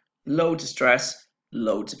got loads of stress,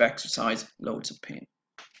 loads of exercise, loads of pain.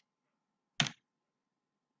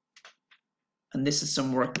 And this is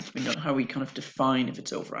some work that's been done, how we kind of define if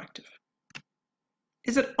it's overactive.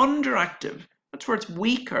 Is it underactive? That's where it's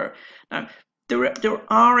weaker. Now, there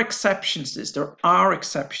are exceptions to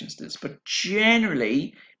this. But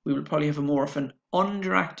generally, we will probably have a more of an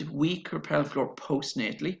underactive, weaker pelvic floor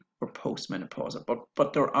postnatally or postmenopausal.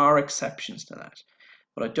 But there are exceptions to that.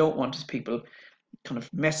 What I don't want is people kind of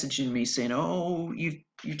messaging me saying, "Oh,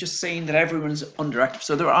 you're just saying that everyone's underactive."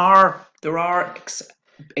 So there are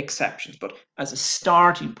exceptions, but as a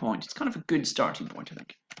starting point, it's kind of a good starting point, I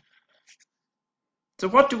think. So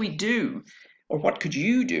what do we do? Or what could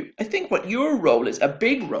you do? I think what your role is, a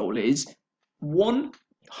big role is, one,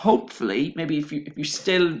 hopefully, maybe if you're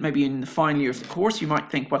still maybe in the final year of the course, you might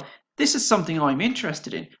think, well, this is something I'm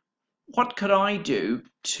interested in. What could I do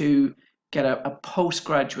to get a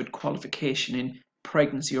postgraduate qualification in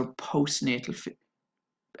pregnancy or postnatal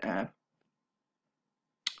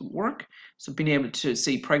work? So being able to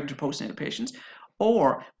see pregnant or postnatal patients.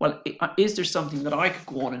 Or, well, is there something that I could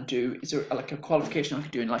go on and do? Is there like a qualification I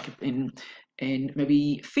could do in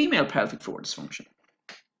maybe female pelvic floor dysfunction?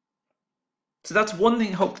 So that's one thing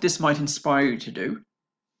I hope this might inspire you to do.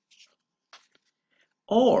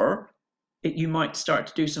 Or you might start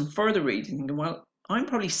to do some further reading, thinking, well, I'm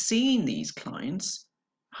probably seeing these clients.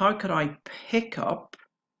 How could I pick up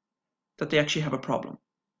that they actually have a problem?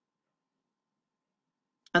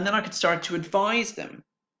 And then I could start to advise them.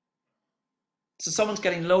 So someone's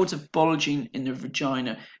getting loads of bulging in their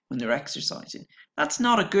vagina when they're exercising. That's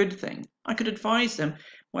not a good thing. I could advise them,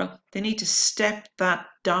 well, they need to step that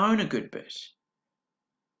down a good bit.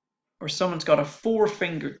 Or someone's got a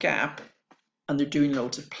 4-finger gap and they're doing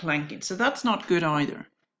loads of planking. So that's not good either.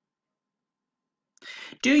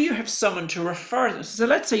 Do you have someone to refer them? So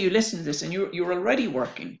let's say you listen to this and you're already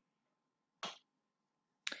working.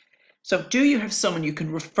 So do you have someone you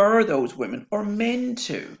can refer those women or men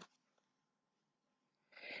to?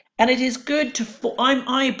 And it is good to.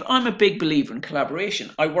 I'm a big believer in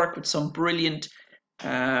collaboration. I work with some brilliant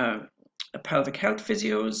pelvic health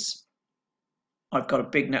physios. I've got a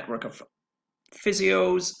big network of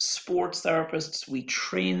physios, sports therapists. We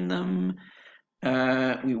train them.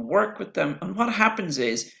 We work with them. And what happens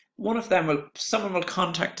is someone will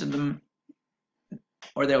contact them,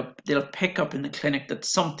 or they'll pick up in the clinic that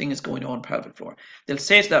something is going on pelvic floor. They'll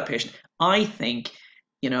say to that patient, I think,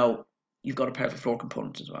 you've got a pelvic floor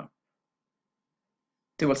component as well.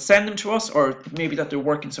 They will send them to us, or maybe that they're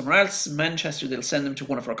working somewhere else in Manchester, they'll send them to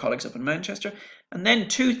one of our colleagues up in Manchester. And then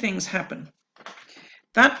 2 things happen.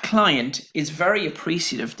 that client is very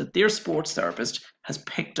appreciative that their sports therapist has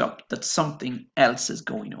picked up that something else is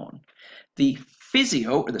going on. The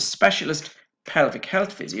physio or the specialist pelvic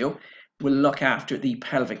health physio will look after the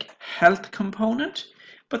pelvic health component,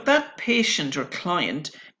 but that patient or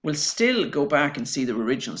client will still go back and see their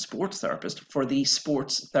original sports therapist for the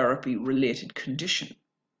sports therapy related condition.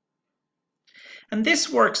 And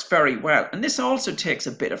this works very well. And this also takes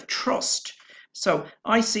a bit of trust. So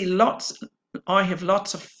I have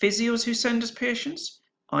lots of physios who send us patients.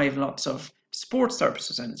 I have lots of sports therapists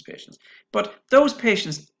who send us patients. But those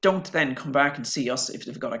patients don't then come back and see us if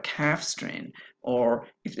they've got a calf strain or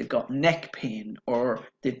if they've got neck pain or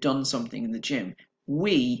they've done something in the gym.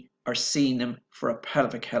 We are seeing them for a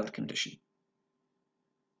pelvic health condition.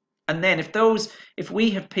 And then if we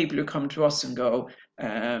have people who come to us and go,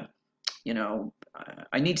 I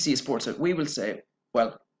need to see a sports therapist, we will say,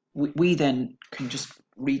 well, we then can just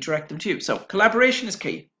redirect them to you. So collaboration is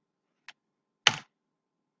key.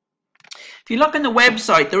 If you look on the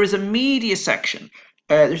website, there is a media section.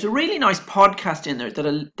 There's a really nice podcast in there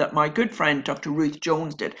that my good friend Dr. Ruth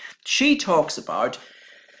Jones did. She talks about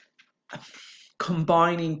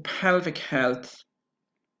combining pelvic health,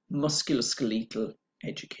 musculoskeletal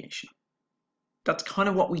education. That's kind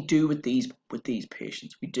of what we do with these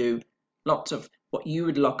patients. We do lots of what you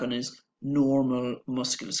would look on as normal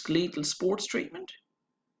musculoskeletal sports treatment.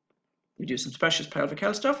 We do some specialist pelvic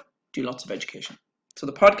health stuff, do lots of education. So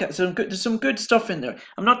the podcast, there's some good stuff in there.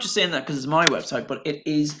 I'm not just saying that because it's my website, but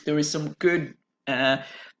there is some good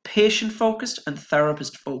patient-focused and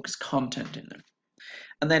therapist-focused content in there.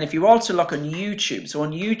 And then if you also look on YouTube, so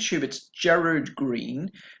on YouTube it's Gerard Green.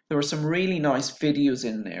 There are some really nice videos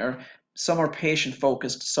in there. Some are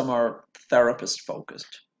patient-focused, some are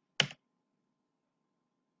therapist-focused.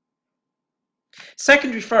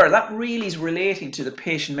 Secondary referral, that really is relating to the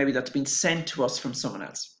patient maybe that's been sent to us from someone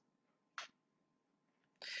else.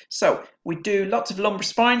 So we do lots of lumbar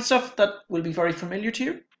spine stuff that will be very familiar to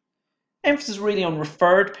you. Emphasis really on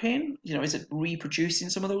referred pain. Is it reproducing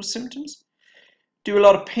some of those symptoms? Do a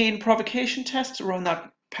lot of pain provocation tests around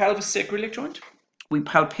that pelvis sacroiliac joint. We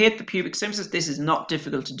palpate the pubic symphysis. This is not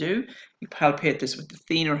difficult to do. You palpate this with the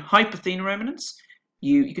thenar hypothenar eminence.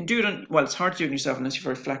 You can do it well, it's hard to do it yourself unless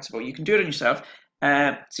you're very flexible. You can do it on yourself.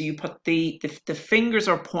 So you put the fingers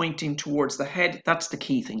are pointing towards the head. That's the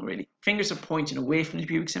key thing, really. Fingers are pointing away from the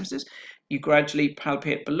pubic symphysis. You gradually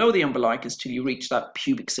palpate below the umbilicus till you reach that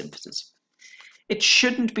pubic symphysis. It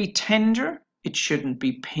shouldn't be tender. It shouldn't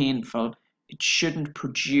be painful. It shouldn't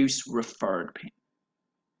produce referred pain.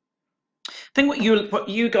 I think what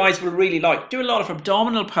you guys will really like, do a lot of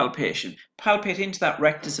abdominal palpation. Palpate into that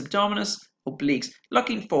rectus abdominis, obliques,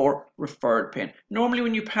 looking for referred pain. Normally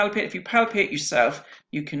when you palpate, if you palpate yourself,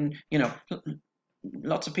 you can,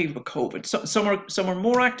 lots of people with COVID. Some are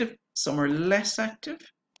more active, some are less active.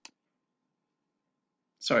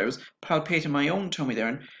 Sorry, I was palpating my own tummy there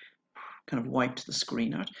and kind of wiped the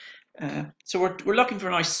screen out. So we're looking for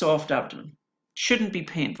a nice soft abdomen. Shouldn't be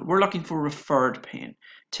painful. We're looking for referred pain.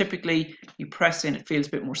 Typically, you press in, it feels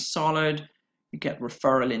a bit more solid. You get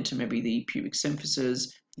referral into maybe the pubic symphysis.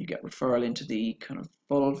 You get referral into the kind of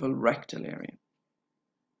vulval rectal area.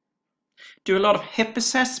 Do a lot of hip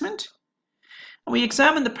assessment. And we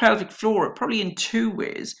examine the pelvic floor probably in two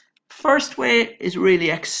ways. First way is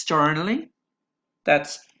really externally.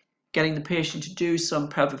 That's getting the patient to do some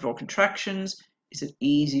pelvic floor contractions. Is it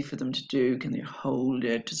easy for them to do? Can they hold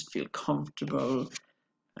it? Does it feel comfortable?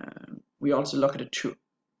 We also look at a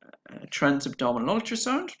transabdominal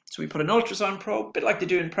ultrasound. So we put an ultrasound probe, a bit like they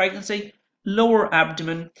do in pregnancy, lower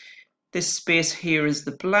abdomen. This space here is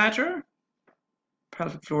the bladder.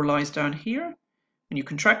 Pelvic floor lies down here. When you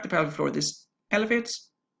contract the pelvic floor, this elevates,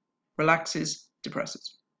 relaxes,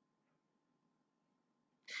 depresses.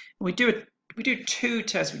 We do two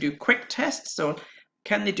tests. We do quick tests. So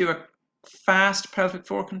can they do a fast pelvic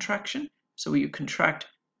floor contraction? So you contract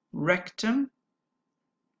rectum,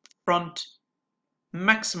 front,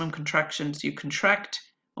 maximum contraction. So you contract,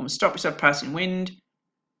 almost stop yourself passing wind,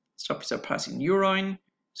 stop yourself passing urine.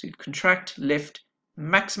 So you contract, lift,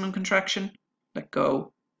 maximum contraction, let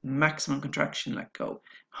go, maximum contraction, let go.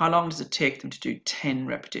 How long does it take them to do 10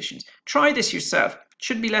 repetitions? Try this yourself. It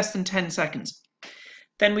should be less than 10 seconds.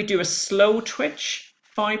 Then we do a slow twitch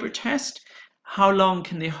fiber test. How long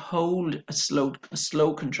can they hold a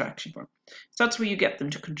slow contraction for? So that's where you get them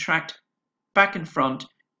to contract back and front,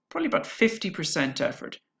 probably about 50%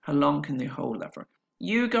 effort. How long can they hold that for?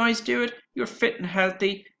 You guys do it, you're fit and healthy,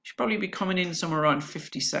 you should probably be coming in somewhere around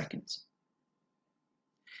 50 seconds.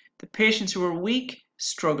 The patients who are weak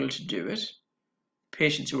struggle to do it.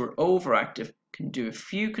 Patients who are overactive can do a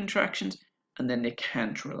few contractions, and then they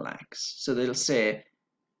can't relax. So they'll say,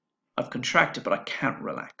 I've contracted, but I can't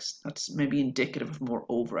relax. That's maybe indicative of more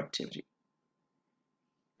overactivity.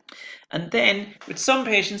 And then with some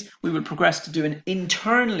patients, we will progress to do an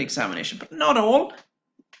internal examination, but not all.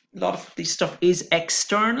 A lot of this stuff is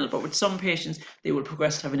external, but with some patients, they will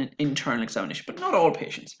progress to having an internal examination, but not all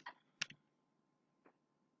patients.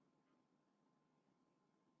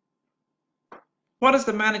 What is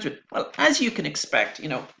the management? Well, as you can expect,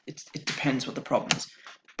 it depends what the problem is.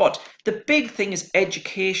 But the big thing is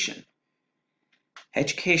education.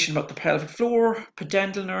 Education about the pelvic floor,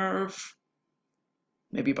 pudendal nerve,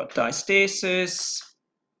 maybe about diastasis,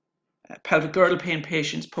 pelvic girdle pain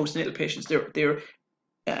patients, postnatal patients. They're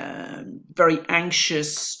very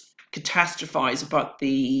anxious, catastrophize about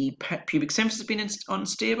the pubic symphysis being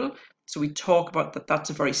unstable. So we talk about that.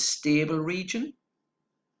 That's a very stable region.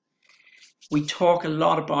 We talk a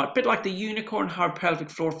lot about, a bit like the unicorn, how pelvic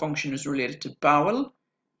floor function is related to bowel,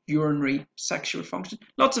 urinary, sexual function.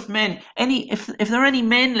 Lots of men, if there are any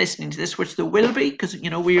men listening to this, which there will be, because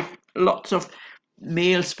we have lots of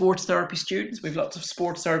male sports therapy students, we have lots of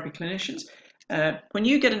sports therapy clinicians. When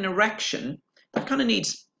you get an erection, that kind of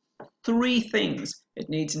needs three things. It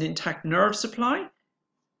needs an intact nerve supply,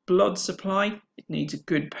 blood supply, it needs a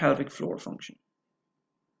good pelvic floor function.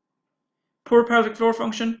 Poor pelvic floor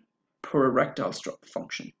function, poor erectile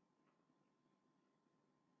function.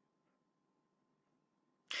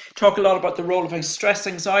 Talk a lot about the role of stress,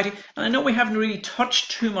 anxiety, and I know we haven't really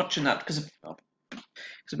touched too much on that because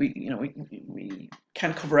we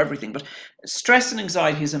can't cover everything, but stress and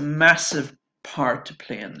anxiety is a massive part to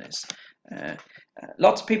play in this.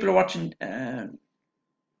 Lots of people are watching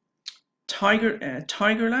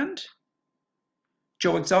Tigerland,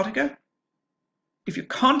 Joe Exotica. If you're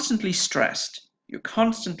constantly stressed, you're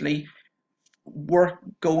constantly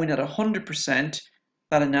going at 100%,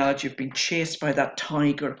 that analogy of being chased by that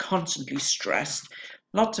tiger, constantly stressed,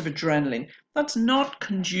 lots of adrenaline, that's not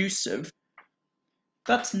conducive.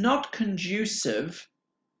 That's not conducive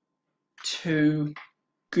to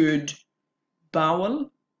good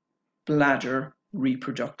bowel, bladder,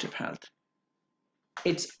 reproductive health.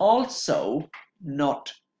 It's also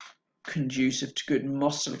not conducive to good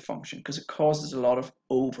muscle function because it causes a lot of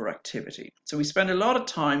overactivity. So we spend a lot of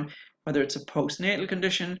time, whether it's a postnatal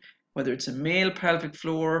condition, whether it's a male pelvic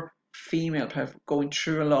floor, female pelvic, going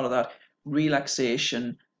through a lot of that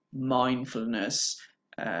relaxation, mindfulness,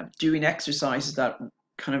 doing exercises that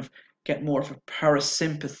kind of get more of a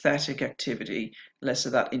parasympathetic activity, less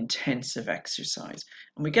of that intensive exercise.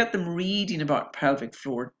 And we get them reading about pelvic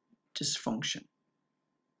floor dysfunction.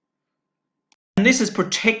 And this is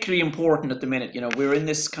particularly important at the minute. We're in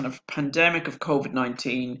this kind of pandemic of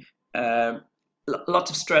COVID-19, lots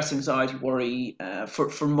of stress, anxiety, worry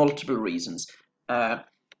for multiple reasons. Pelvic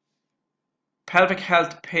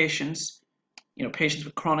health patients, patients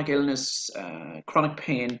with chronic illness, chronic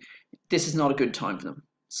pain, this is not a good time for them.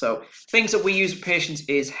 So things that we use with patients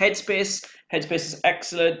is Headspace. Headspace is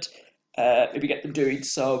excellent. Maybe get them doing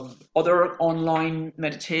some other online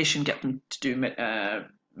meditation, get them to do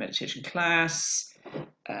meditation class,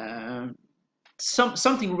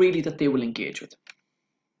 something really that they will engage with.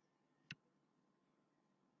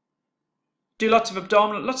 Do lots of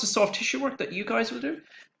abdominal, lots of soft tissue work that you guys will do.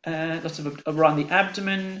 Lots of around the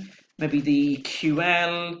abdomen, maybe the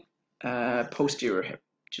QL, posterior hip.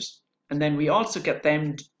 And then we also get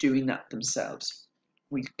them doing that themselves.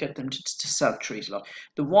 We get them to self-treat a lot.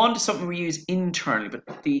 The wand is something we use internally, but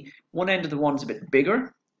the one end of the wand is a bit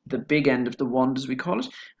bigger. The big end of the wand, as we call it,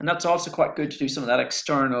 and that's also quite good to do some of that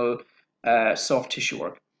external soft tissue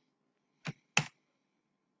work.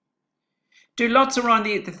 Do lots around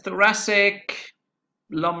the thoracic,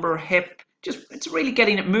 lumbar, hip. It's really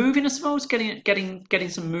getting it moving, I suppose. Getting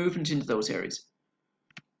some movement into those areas.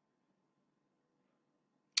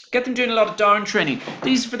 Get them doing a lot of down training.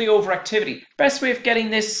 These are for the overactivity. Best way of getting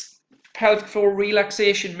this pelvic floor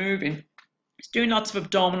relaxation moving is doing lots of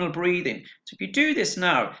abdominal breathing. So if you do this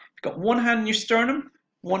now, you've got one hand in your sternum,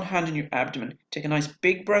 one hand in your abdomen. Take a nice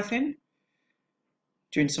big breath in,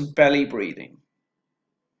 doing some belly breathing.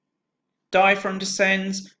 Diaphragm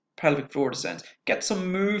descends, pelvic floor descends. Get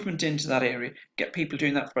some movement into that area. Get people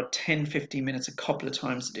doing that for about 10-15 minutes a couple of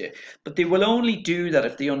times a day. But they will only do that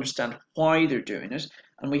if they understand why they're doing it.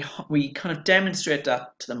 And we kind of demonstrate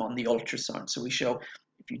that to them on the ultrasound. So we show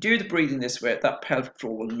if you do the breathing this way, that pelvic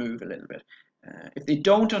floor will move a little bit. If they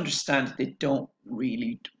don't understand it, they won't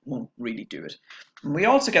really do it. And we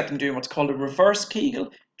also get them doing what's called a reverse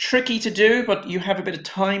Kegel. Tricky to do, but you have a bit of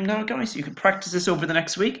time now, guys. So you can practice this over the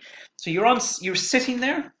next week. So you're sitting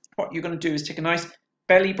there. What you're going to do is take a nice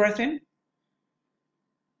belly breath in.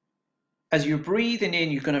 as you're breathing in,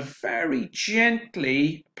 you're going to very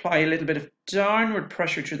gently apply a little bit of downward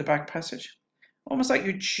pressure through the back passage. Almost like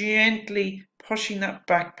you're gently pushing that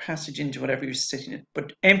back passage into whatever you're sitting in,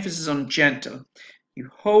 but emphasis on gentle. You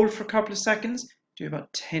hold for a couple of seconds, do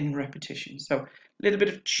about 10 repetitions. So a little bit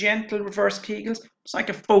of gentle reverse Kegels. It's like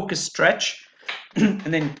a focused stretch, and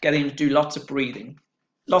then getting to do lots of breathing.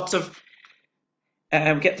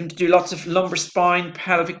 Get them to do lots of lumbar spine,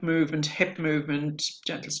 pelvic movement, hip movement,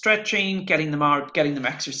 gentle stretching, getting them out, getting them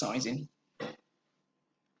exercising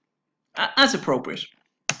as appropriate.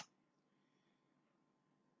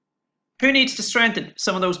 Who needs to strengthen?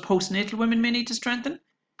 Some of those postnatal women may need to strengthen.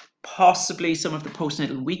 Possibly some of the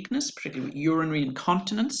postnatal weakness, particularly with urinary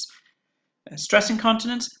incontinence, stress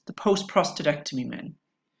incontinence, the post-prostatectomy men.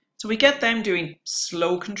 So we get them doing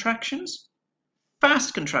slow contractions,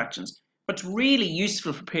 fast contractions. What's really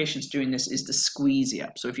useful for patients doing this is the Squeezy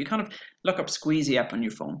app. So if you kind of look up Squeezy app on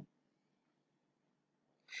your phone.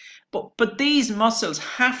 But these muscles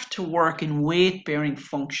have to work in weight-bearing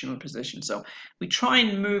functional positions. So we try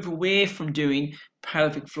and move away from doing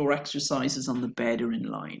pelvic floor exercises on the bed or in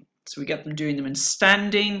line. So we get them doing them in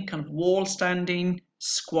standing, kind of wall standing,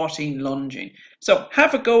 squatting, lunging. So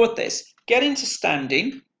have a go at this. Get into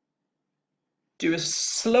standing. Do a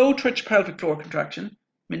slow twitch pelvic floor contraction.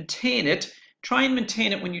 Maintain it. Try and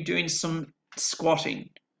maintain it when you're doing some squatting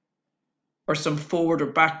or some forward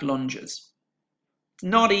or back lunges. It's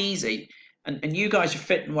not easy. And you guys are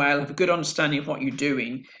fitting well, have a good understanding of what you're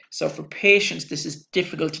doing. So for patients, this is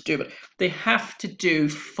difficult to do, but they have to do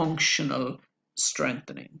functional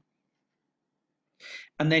strengthening.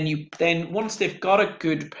 And then once they've got a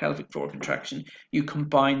good pelvic floor contraction, you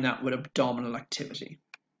combine that with abdominal activity.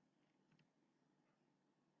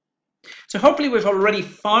 So hopefully we've already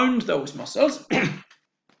found those muscles,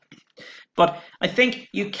 but I think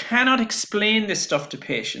you cannot explain this stuff to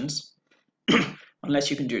patients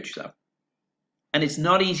unless you can do it yourself. And it's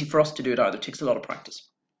not easy for us to do it either. It takes a lot of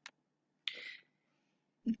practice.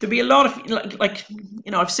 There'll be a lot of,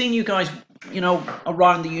 I've seen you guys,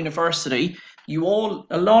 around the university, a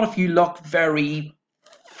lot of you look very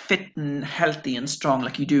fit and healthy and strong,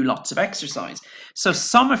 like you do lots of exercise. So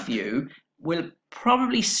some of you will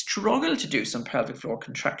probably struggle to do some pelvic floor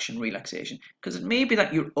contraction relaxation because it may be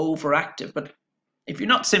that you're overactive, but if you're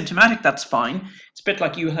not symptomatic, that's fine. It's a bit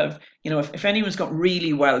like you have, if anyone's got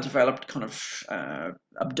really well developed kind of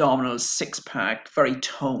abdominal six-pack, very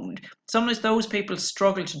toned, sometimes those people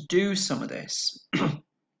struggle to do some of this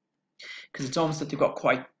because it's almost that they've got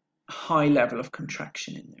quite a high level of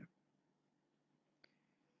contraction in there.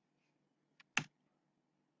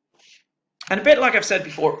 And a bit like I've said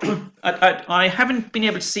before, I haven't been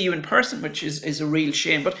able to see you in person, which is a real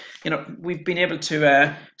shame. But we've been able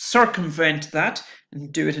to circumvent that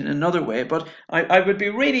and do it in another way. But I would be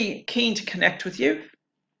really keen to connect with you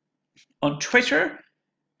on Twitter,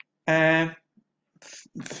 Facebook,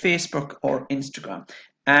 or Instagram.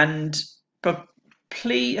 But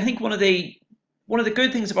please, I think one of the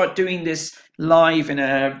good things about doing this live in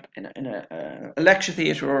a lecture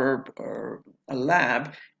theatre or a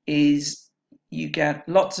lab is you get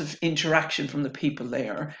lots of interaction from the people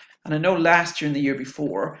there. And I know last year and the year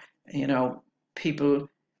before, people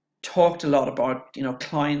talked a lot about,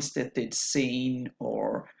 clients that they'd seen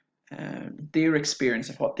or their experience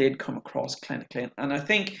of what they'd come across clinically. And I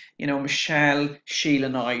think, Michelle, Sheila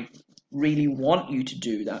and I really want you to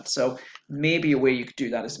do that. So maybe a way you could do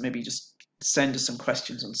that is maybe just send us some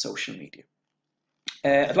questions on social media.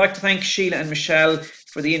 I'd like to thank Sheila and Michelle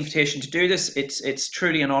for the invitation to do this. It's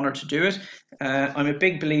truly an honour to do it. I'm a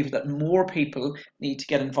big believer that more people need to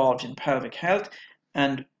get involved in pelvic health,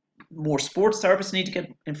 and more sports therapists need to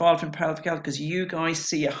get involved in pelvic health because you guys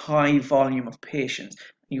see a high volume of patients.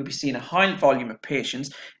 You'll be seeing a high volume of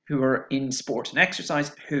patients who are in sport and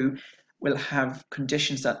exercise who will have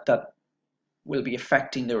conditions that will be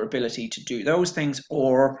affecting their ability to do those things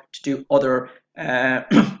or to do other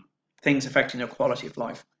things affecting their quality of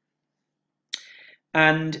life.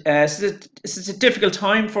 And this is a difficult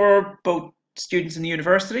time for both students in the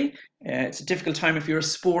university. It's a difficult time if you're a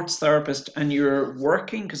sports therapist and you're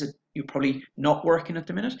working, because you're probably not working at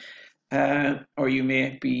the minute, or you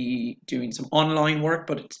may be doing some online work.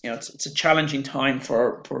 But it's a challenging time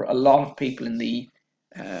for a lot of people in the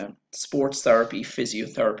sports therapy,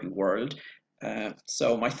 physiotherapy world.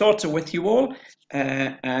 So my thoughts are with you all,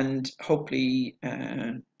 and hopefully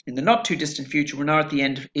in the not too distant future, we're now at the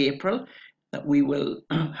end of April, that we will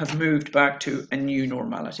have moved back to a new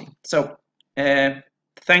normality. So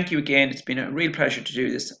thank you again. It's been a real pleasure to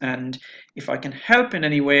do this. And if I can help in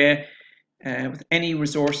any way with any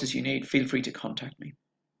resources you need, feel free to contact me.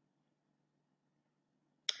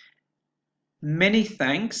 Many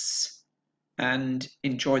thanks and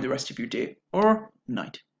enjoy the rest of your day or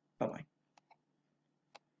night. Bye bye.